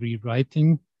been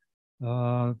rewriting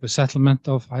the settlement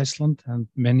of Iceland, and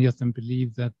many of them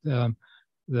believe that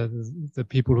the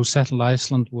people who settled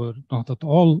Iceland were not at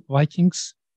all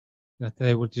Vikings, that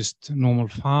they were just normal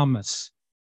farmers.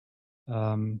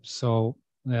 And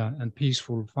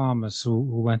peaceful farmers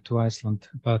who went to Iceland.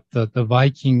 But the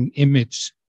Viking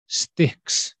image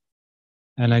sticks.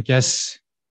 And I guess,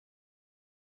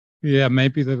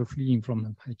 maybe they were fleeing from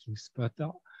the Vikings, but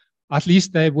at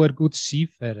least they were good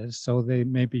seafarers, so they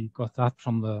maybe got that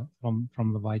from the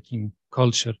Viking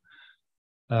culture.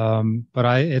 But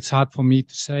it's hard for me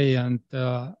to say. And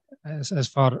as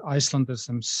far Icelanders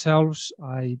themselves,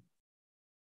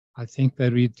 I think they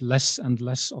read less and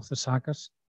less of the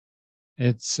sagas.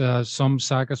 It's some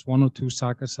sagas, 1 or 2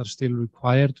 sagas, are still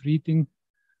required reading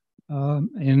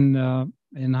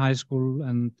in high school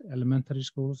and elementary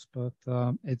schools, but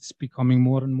it's becoming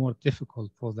more and more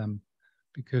difficult for them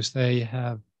because they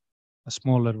have a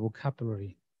smaller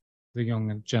vocabulary, the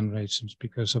younger generations,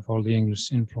 because of all the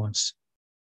English influence.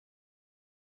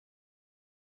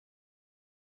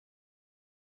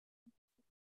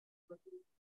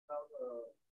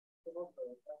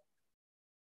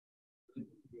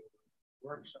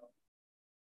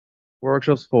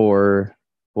 Workshops for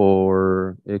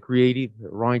creative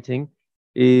writing.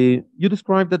 You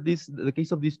described that the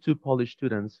case of these 2 Polish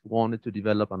students wanted to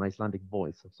develop an Icelandic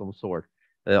voice of some sort.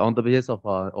 on the basis of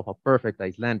a perfect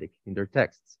Icelandic in their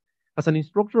texts. As an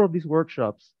instructor of these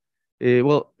workshops,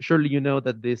 well, surely you know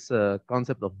that this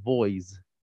concept of voice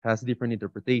has different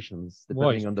interpretations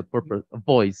depending on the purpose of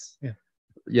voice. Yeah.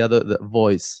 Yeah, the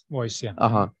voice. Voice,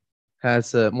 yeah.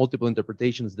 Has multiple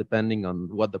interpretations depending on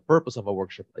what the purpose of a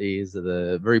workshop is,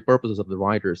 the very purposes of the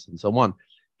writers, and so on.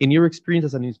 In your experience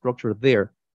as an instructor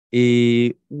there,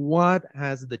 what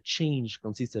has the change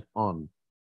consisted on?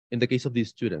 In the case of these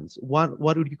students, what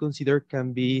would you consider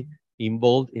can be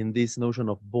involved in this notion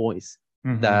of voice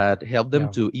that help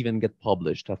them to even get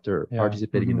published after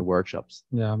participating in the workshops?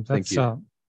 Yeah, Thank you.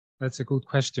 That's a good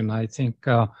question. I think,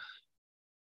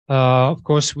 of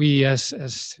course, we as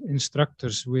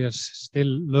instructors, we are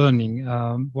still learning.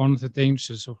 One of the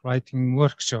dangers of writing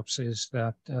workshops is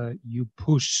that you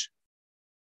push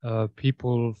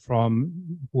people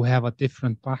who have a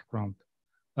different background,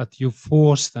 but you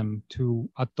force them to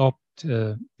adopt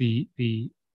the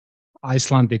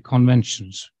Icelandic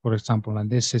conventions, for example,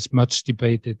 and this is much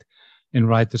debated in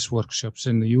writers' workshops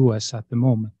in the US at the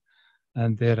moment.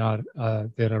 And there are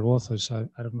authors, I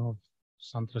don't know if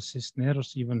Sandra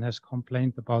Cisneros even has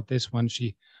complained about this when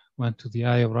she went to the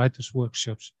IO writers'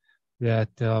 workshops, that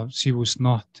she was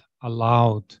not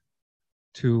allowed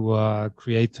to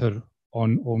create her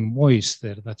own voice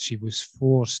there, that she was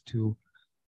forced to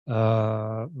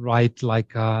write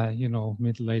like a,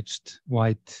 middle-aged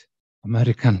white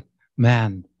American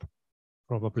man,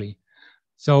 probably.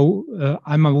 So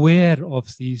I'm aware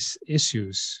of these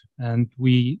issues, and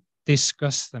we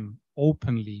discuss them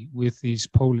openly with these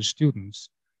Polish students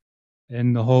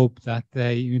in the hope that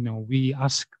they, we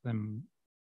ask them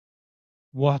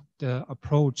what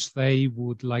approach they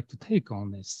would like to take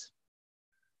on this.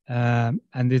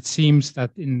 And it seems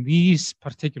that in these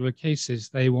particular cases,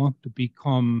 they want to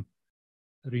become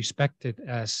respected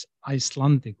as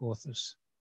Icelandic authors,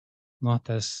 not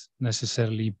as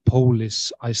necessarily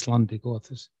Polish Icelandic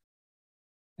authors.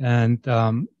 And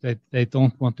they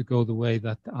don't want to go the way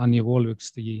that Anja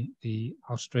Wolviks, the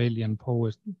Australian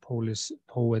Polish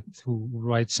poet who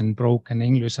writes in broken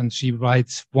English, and she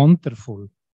writes wonderful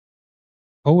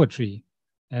poetry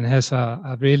and has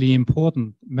a really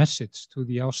important message to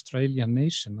the Australian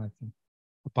nation, I think,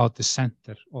 about the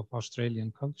center of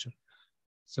Australian culture.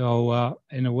 So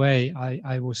in a way,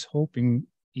 I was hoping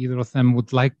either of them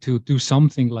would like to do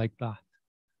something like that,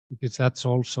 because that's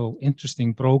also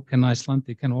interesting. Broken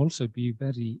Icelandic can also be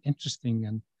very interesting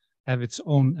and have its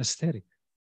own aesthetic.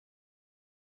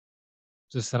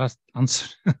 Does that answer?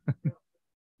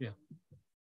 Yeah.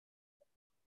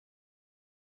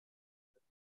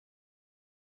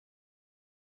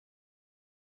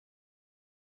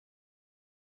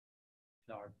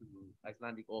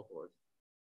 Icelandic authors.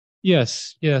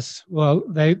 Yes. Well,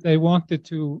 they wanted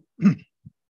to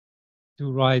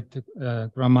write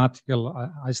grammatical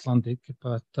Icelandic,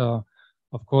 but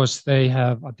of course they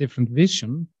have a different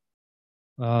vision,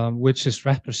 which is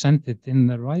represented in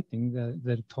their writing.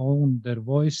 Their tone, their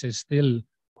voice is still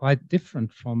quite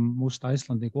different from most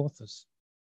Icelandic authors.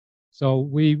 So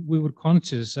we were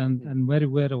conscious and very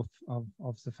aware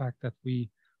of the fact that we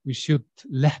should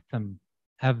let them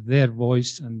have their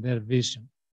voice and their vision.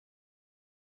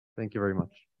 Thank you very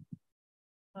much.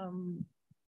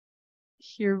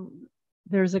 Here,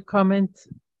 there's a comment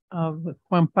of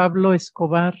Juan Pablo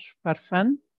Escobar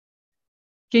Farfán.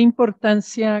 ¿Qué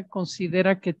importancia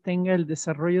considera que tenga el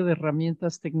desarrollo de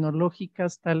herramientas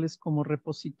tecnológicas tales como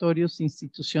repositorios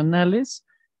institucionales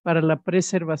para la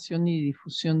preservación y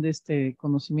difusión de este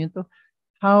conocimiento?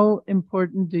 How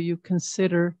important do you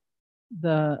consider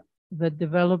the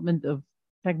development of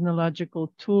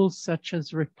technological tools such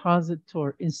as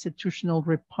institutional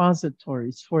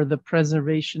repositories for the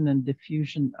preservation and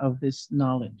diffusion of this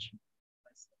knowledge?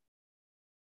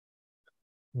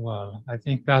 Well, I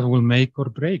think that will make or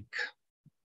break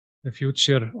the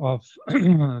future of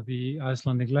the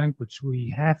Icelandic language.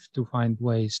 We have to find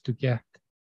ways to get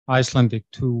Icelandic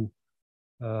to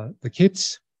the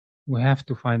kids. We have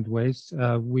to find ways.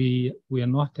 We are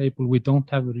not able, we don't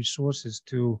have the resources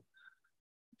to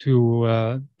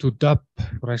dub,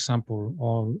 for example,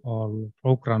 all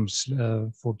programs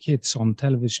for kids on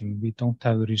television. We don't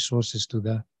have the resources to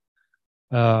that.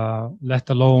 Let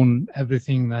alone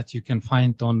everything that you can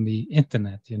find on the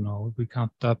internet. We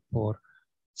can't dub or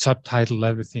subtitle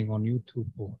everything on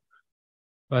YouTube.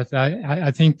 But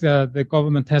I think the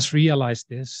government has realized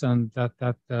this, and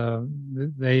that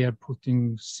they are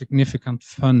putting significant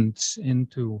funds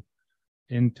into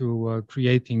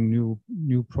creating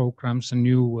new programs and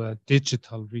new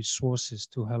digital resources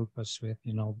to help us with,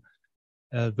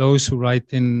 those who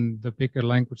write in the bigger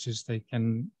languages, they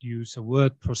can use a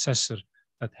word processor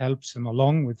that helps them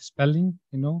along with spelling,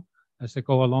 as they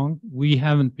go along. We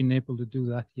haven't been able to do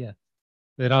that yet.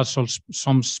 There are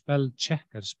some spell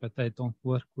checkers, but they don't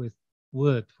work with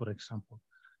Word, for example.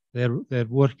 They're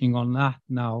working on that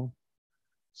now.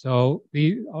 So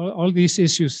all these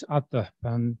issues add up,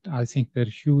 and I think they're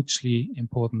hugely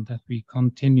important that we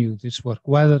continue this work.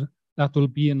 Whether that will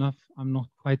be enough, I'm not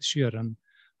quite sure, and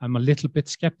I'm a little bit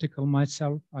skeptical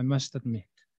myself, I must admit,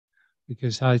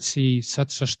 because I see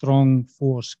such a strong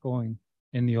force going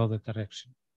in the other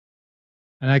direction.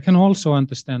 And I can also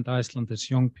understand Icelanders,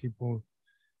 young people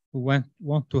who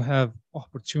want to have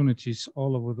opportunities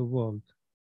all over the world.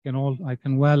 I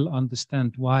can well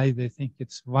understand why they think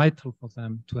it's vital for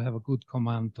them to have a good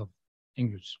command of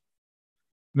English.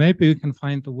 Maybe we can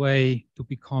find a way to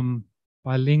become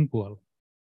bilingual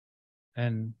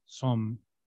in some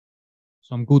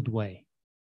good way,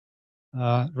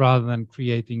 rather than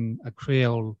creating a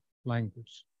Creole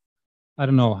language. I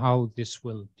don't know how this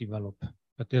will develop,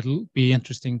 but it'll be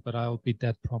interesting, but I'll be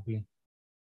dead probably.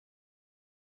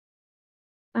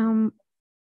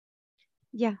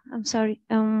 Yeah, I'm sorry.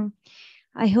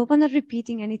 I hope I'm not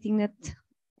repeating anything that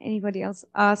anybody else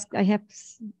asked. I have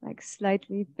like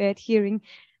slightly bad hearing,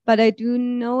 but I do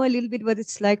know a little bit what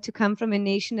it's like to come from a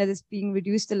nation that is being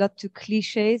reduced a lot to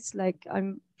cliches. Like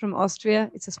I'm from Austria.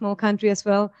 It's a small country as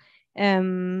well.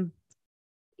 And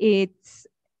I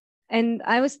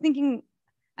was thinking,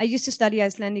 I used to study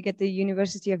Icelandic at the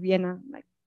University of Vienna, like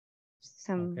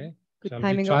some good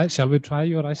time ago. Shall we try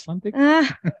your Icelandic?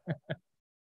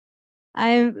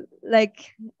 I'm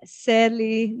like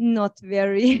sadly not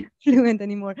very fluent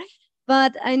anymore,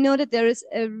 but I know that there is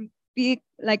a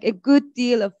good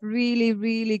deal of really,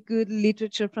 really good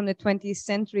literature from the 20th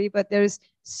century, but there is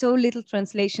so little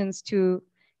translations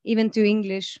even to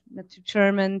English, not to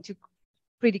German, to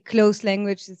pretty close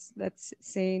languages, let's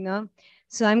say, no?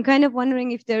 So I'm kind of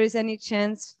wondering if there is any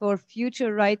chance for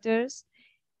future writers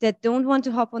that don't want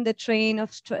to hop on the train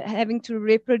of having to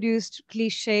reproduce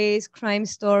cliches, crime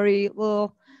story,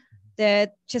 or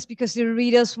that just because the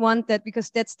readers want that,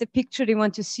 because that's the picture they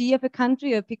want to see of a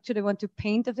country, or a picture they want to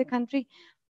paint of the country.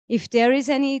 If there is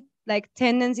any like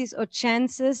tendencies or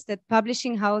chances that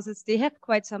publishing houses, they have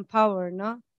quite some power,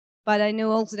 no? But I know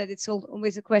also that it's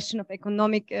always a question of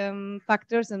economic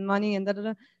factors and money and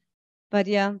da. But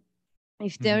yeah,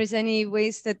 if there is any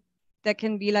ways that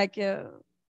can be like,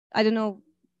 I don't know,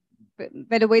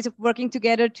 better ways of working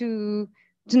together to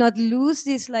not lose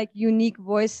these like unique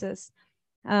voices.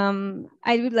 I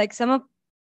would like some of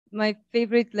my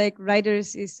favorite like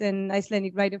writers is an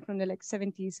Icelandic writer from the like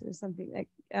 70s or something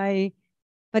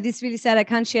but it's really sad I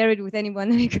can't share it with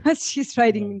anyone because she's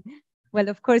writing well,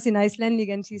 of course, in Icelandic,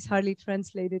 and she's hardly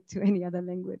translated to any other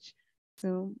language.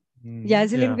 So yeah,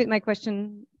 it's a little bit my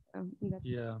question.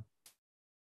 Yeah.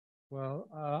 Well,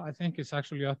 I think it's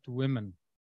actually up to women.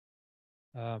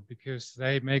 Because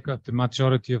they make up the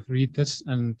majority of readers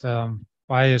and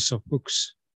buyers of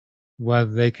books, where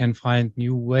they can find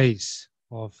new ways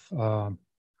of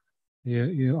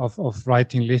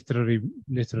writing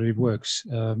literary works.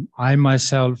 I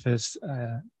myself is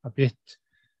a bit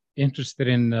interested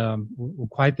in,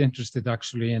 quite interested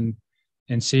actually in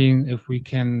seeing if we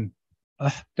can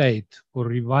update or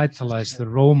revitalize the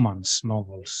romance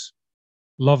novels,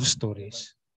 love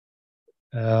stories.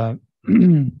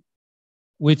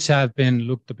 Which have been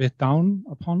looked a bit down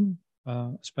upon,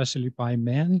 especially by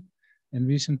men in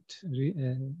recent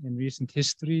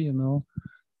history,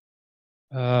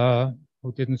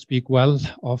 who didn't speak well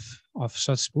of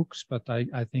such books. But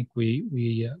I think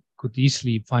we could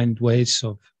easily find ways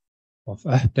of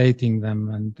updating them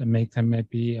and make them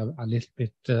maybe a little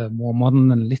bit more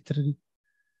modern and literary.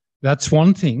 That's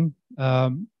one thing.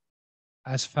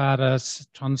 As far as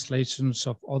translations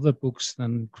of other books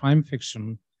than crime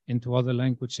fiction into other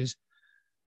languages,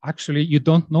 actually you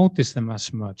don't notice them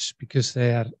as much because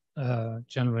they are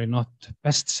generally not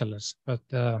bestsellers, but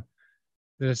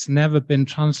there's never been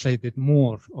translated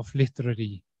more of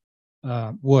literary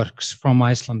works from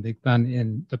Icelandic than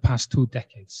in the past 2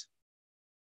 decades.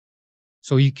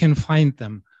 So you can find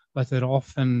them, but they're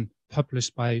often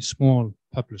published by small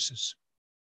publishers.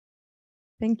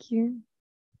 Thank you.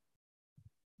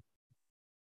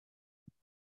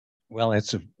 Well,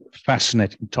 it's a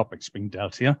fascinating topics being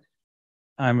dealt here.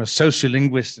 I'm a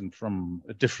sociolinguist and from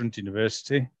a different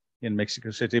university in Mexico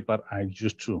City, but I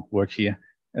used to work here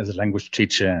as a language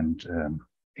teacher and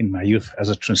in my youth as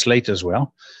a translator as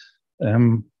well.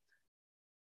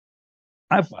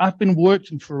 I've been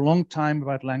working for a long time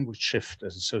about language shift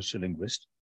as a sociolinguist,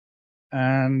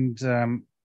 and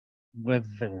with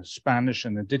the Spanish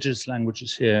and indigenous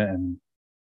languages here in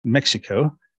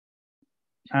Mexico,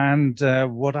 And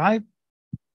what I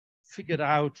figured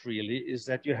out really is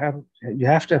that you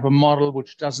have to have a model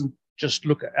which doesn't just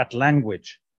look at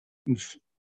language.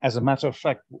 As a matter of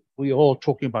fact, we're all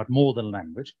talking about more than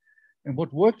language. And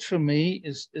what worked for me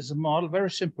is a model,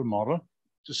 very simple model,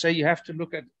 to say you have to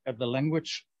look at the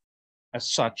language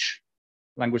as such,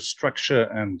 language structure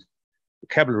and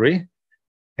vocabulary,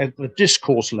 at the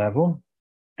discourse level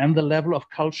and the level of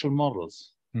cultural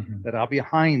models that are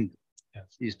behind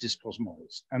these discourse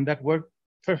models. And that worked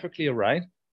perfectly right.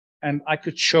 And I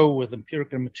could show with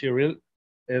empirical material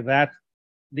that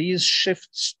these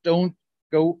shifts don't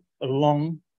go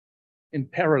along in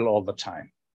parallel all the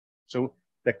time. So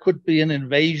there could be an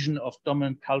invasion of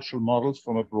dominant cultural models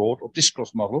from abroad or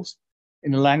discourse models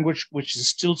in a language which is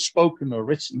still spoken or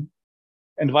written,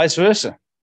 and vice versa.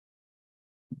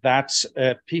 That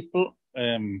people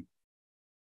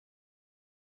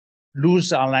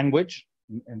lose our language,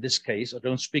 in this case, or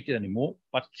don't speak it anymore,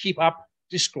 but keep up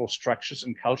discourse structures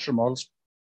and cultural models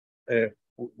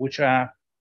which are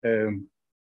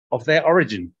of their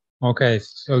origin. Okay,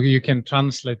 so you can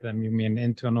translate them, you mean,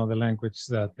 into another language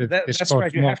that's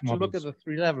right. You have to look at the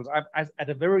three levels. At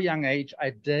a very young age,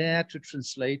 I dared to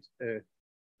translate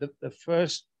the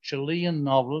first Chilean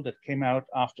novel that came out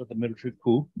after the military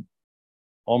coup,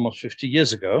 almost 50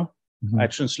 years ago. I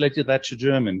translated that to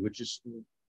German, which is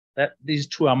that these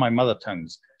two are my mother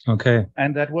tongues. Okay.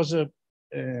 And that was a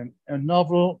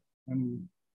novel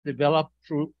developed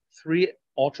through 3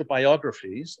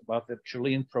 autobiographies about the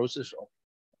Chilean process of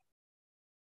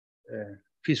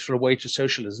peaceful way to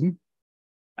socialism,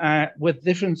 with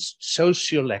different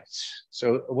sociolects.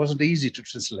 So it wasn't easy to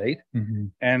translate.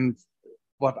 And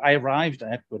what I arrived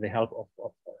at with the help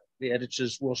of the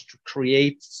editors was to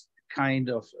create kind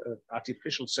of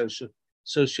artificial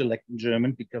sociolect in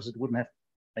German, because it wouldn't have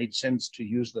made sense to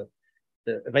use the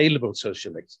available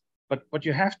sociolects. But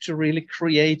you have to really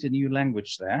create a new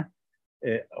language there.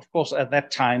 Of course, at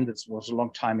that time, this was a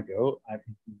long time ago, I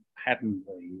hadn't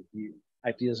the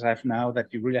ideas I have now,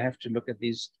 that you really have to look at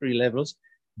these 3 levels,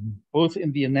 both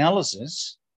in the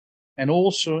analysis and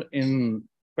also in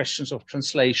questions of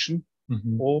translation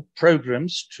or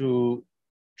programs to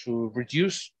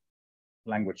reduce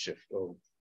language shift or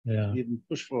even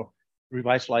push for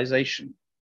revitalization.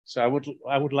 So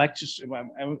I would like to,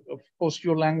 of course,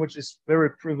 your language is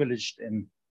very privileged in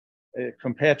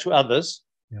compared to others.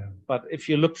 But if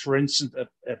you look, for instance, at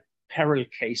a parallel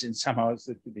case in somehow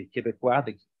the Quebecois,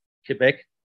 the Quebec,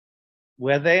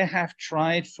 where they have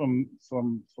tried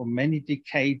for many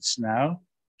decades now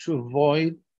to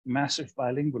avoid massive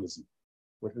bilingualism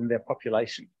within their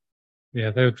population.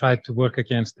 Yeah, they tried to work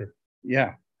against it.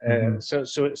 Yeah. So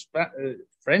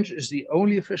French is the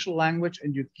only official language,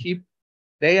 and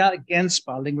they are against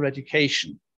bilingual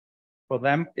education. For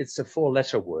them, it's a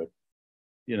 4-letter word,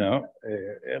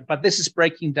 but this is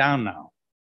breaking down now.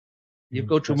 You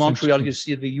go to Montreal, you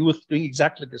see the youth doing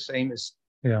exactly the same as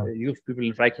youth people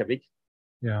in Reykjavik.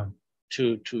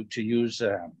 To use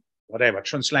whatever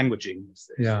translanguaging is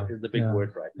the big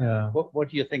word right now. What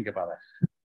do you think about that?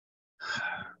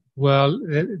 Well,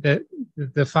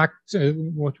 the fact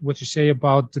what you say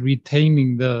about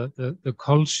retaining the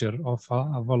culture of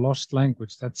a lost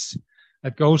language,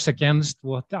 that goes against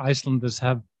what the Icelanders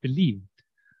have believed.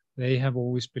 They have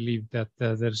always believed that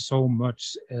there's so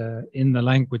much in the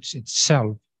language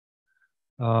itself.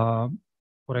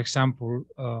 For example,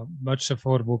 much of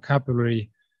our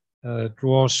vocabulary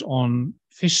draws on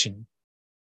fishing.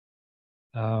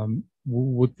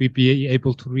 Would we be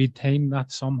able to retain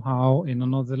that somehow in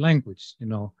another language?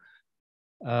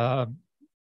 But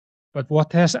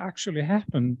what has actually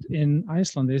happened in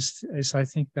Iceland is I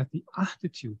think that the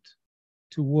attitude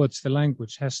towards the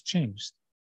language has changed,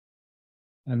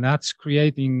 and that's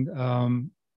creating.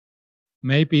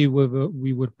 Maybe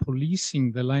we were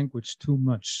policing the language too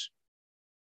much.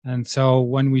 And so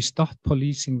when we start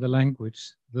policing the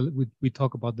language, we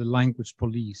talk about the language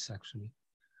police, actually,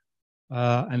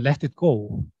 and let it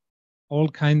go. All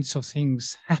kinds of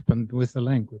things happened with the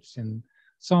language, and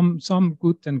some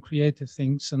good and creative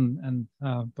things,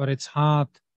 but it's hard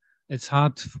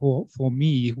for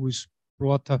me, who's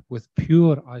brought up with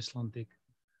pure Icelandic,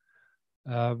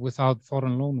 without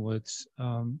foreign loanwords,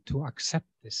 to accept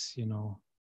this,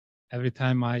 Every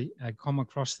time I come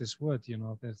across this word,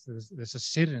 there's a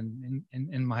siren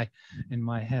in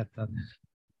my head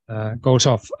that goes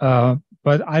off.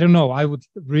 But I don't know. I would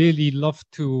really love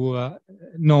to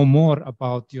know more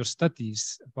about your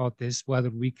studies about this, whether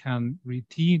we can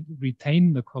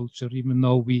retain the culture, even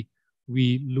though we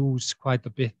lose quite a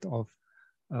bit of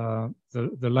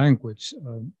the language.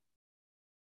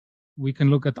 We can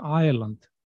look at Ireland.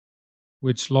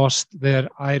 which lost their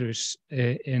Irish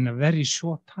in a very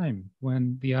short time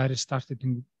when the Irish started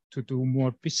to do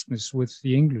more business with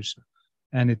the English,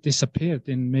 and it disappeared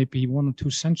in maybe 1 or 2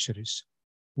 centuries.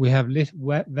 We have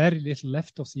very little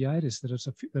left of the Irish. There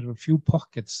are a few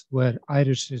pockets where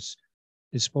Irish is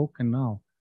spoken now.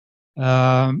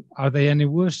 Are they any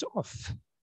worse off?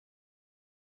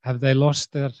 Have they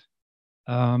lost their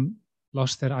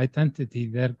identity,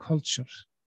 their culture?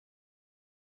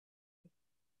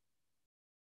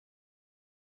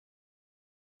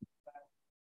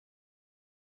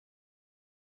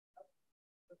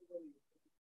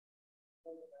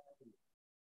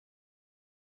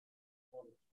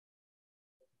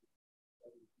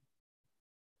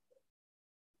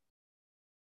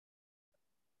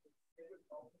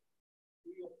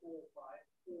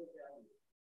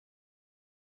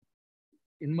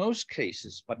 In most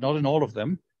cases, but not in all of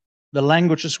them, the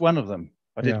language is one of them,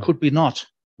 but Yeah. it could be not.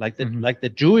 Like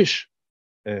the Jewish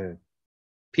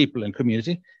people and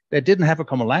community, they didn't have a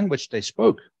common language they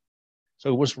spoke.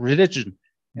 So it was religion.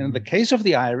 And in the case of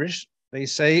the Irish, they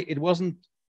say it wasn't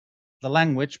the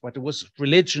language, but it was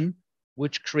religion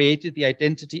which created the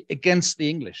identity against the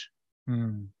English.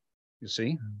 You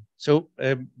see? So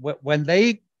when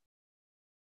they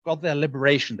got their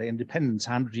liberation, their independence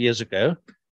 100 years ago,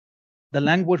 the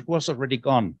language was already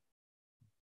gone.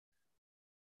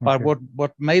 But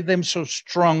what made them so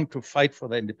strong to fight for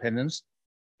their independence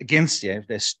against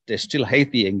they still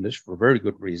hate the English for very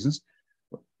good reasons,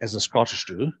 as the Scottish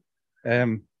do.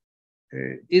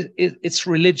 It's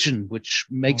religion which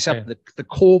makes up the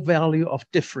core value of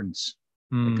difference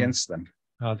against them.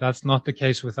 That's not the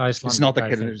case with Iceland. It's not the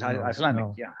case with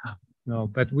Icelandic, yeah. No,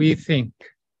 but we think,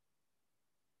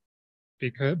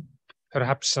 because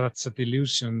perhaps that's a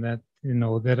delusion that,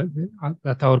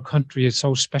 that our country is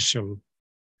so special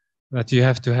that you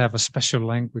have to have a special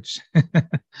language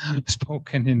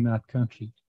spoken in that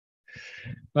country.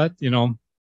 But,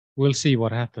 we'll see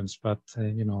what happens. But,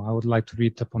 I would like to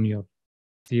read upon your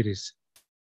theories.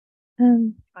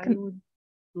 I would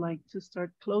like to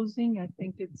start closing. I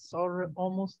think it's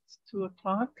almost 2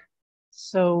 o'clock.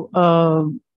 So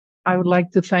I would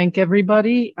like to thank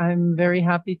everybody. I'm very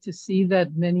happy to see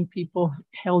that many people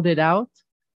held it out.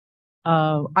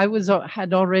 I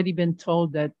had already been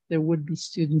told that there would be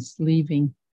students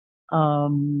leaving,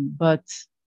 but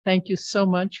thank you so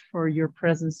much for your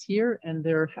presence here, and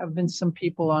there have been some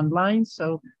people online,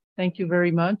 so thank you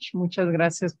very much. Muchas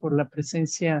gracias por la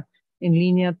presencia en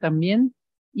línea también.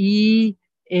 Y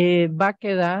va a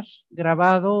quedar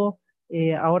grabado.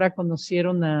 Ahora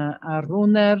conocieron a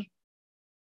Rúnar.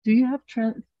 Do you have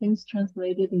things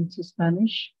translated into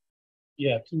Spanish?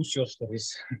 Yeah, 2 short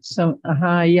stories. So,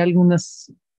 hay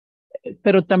algunas,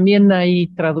 pero también hay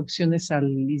traducciones al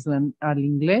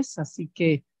inglés, así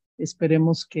que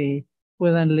esperemos que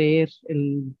puedan leer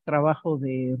el trabajo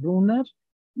de Rúnar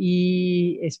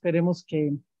y esperemos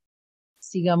que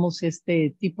sigamos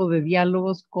este tipo de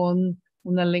diálogos con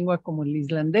una lengua como el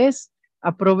islandés.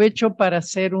 Aprovecho para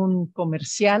hacer un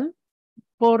comercial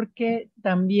porque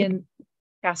también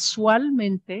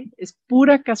casualmente, es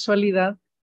pura casualidad,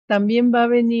 también va a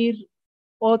venir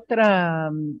otra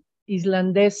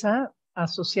islandesa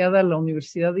asociada a la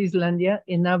Universidad de Islandia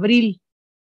en abril.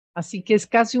 Así que es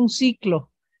casi un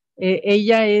ciclo.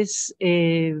 Ella es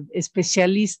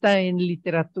especialista en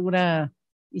literatura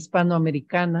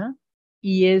hispanoamericana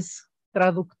y es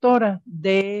traductora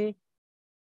de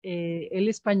el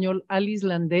español al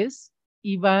islandés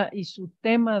y su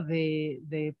tema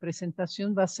de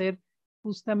presentación va a ser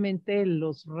justamente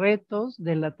los retos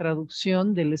de la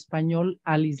traducción del español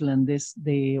al islandés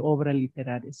de obra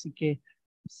literaria. Así que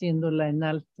siendo la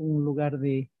ENALT un lugar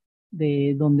de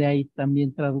donde hay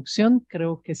también traducción,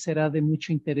 creo que será de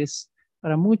mucho interés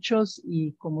para muchos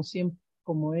y como siempre,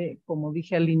 como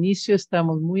dije al inicio,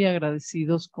 estamos muy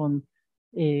agradecidos con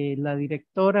la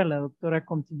directora, la doctora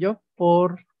Contillo,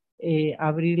 por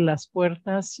abrir las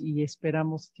puertas y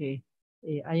esperamos que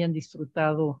hayan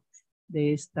disfrutado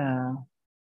de esta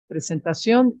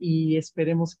presentación y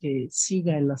esperemos que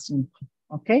siga el asunto.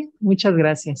 ¿Ok? Muchas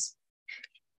gracias.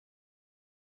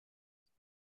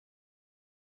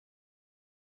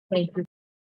 Thank you.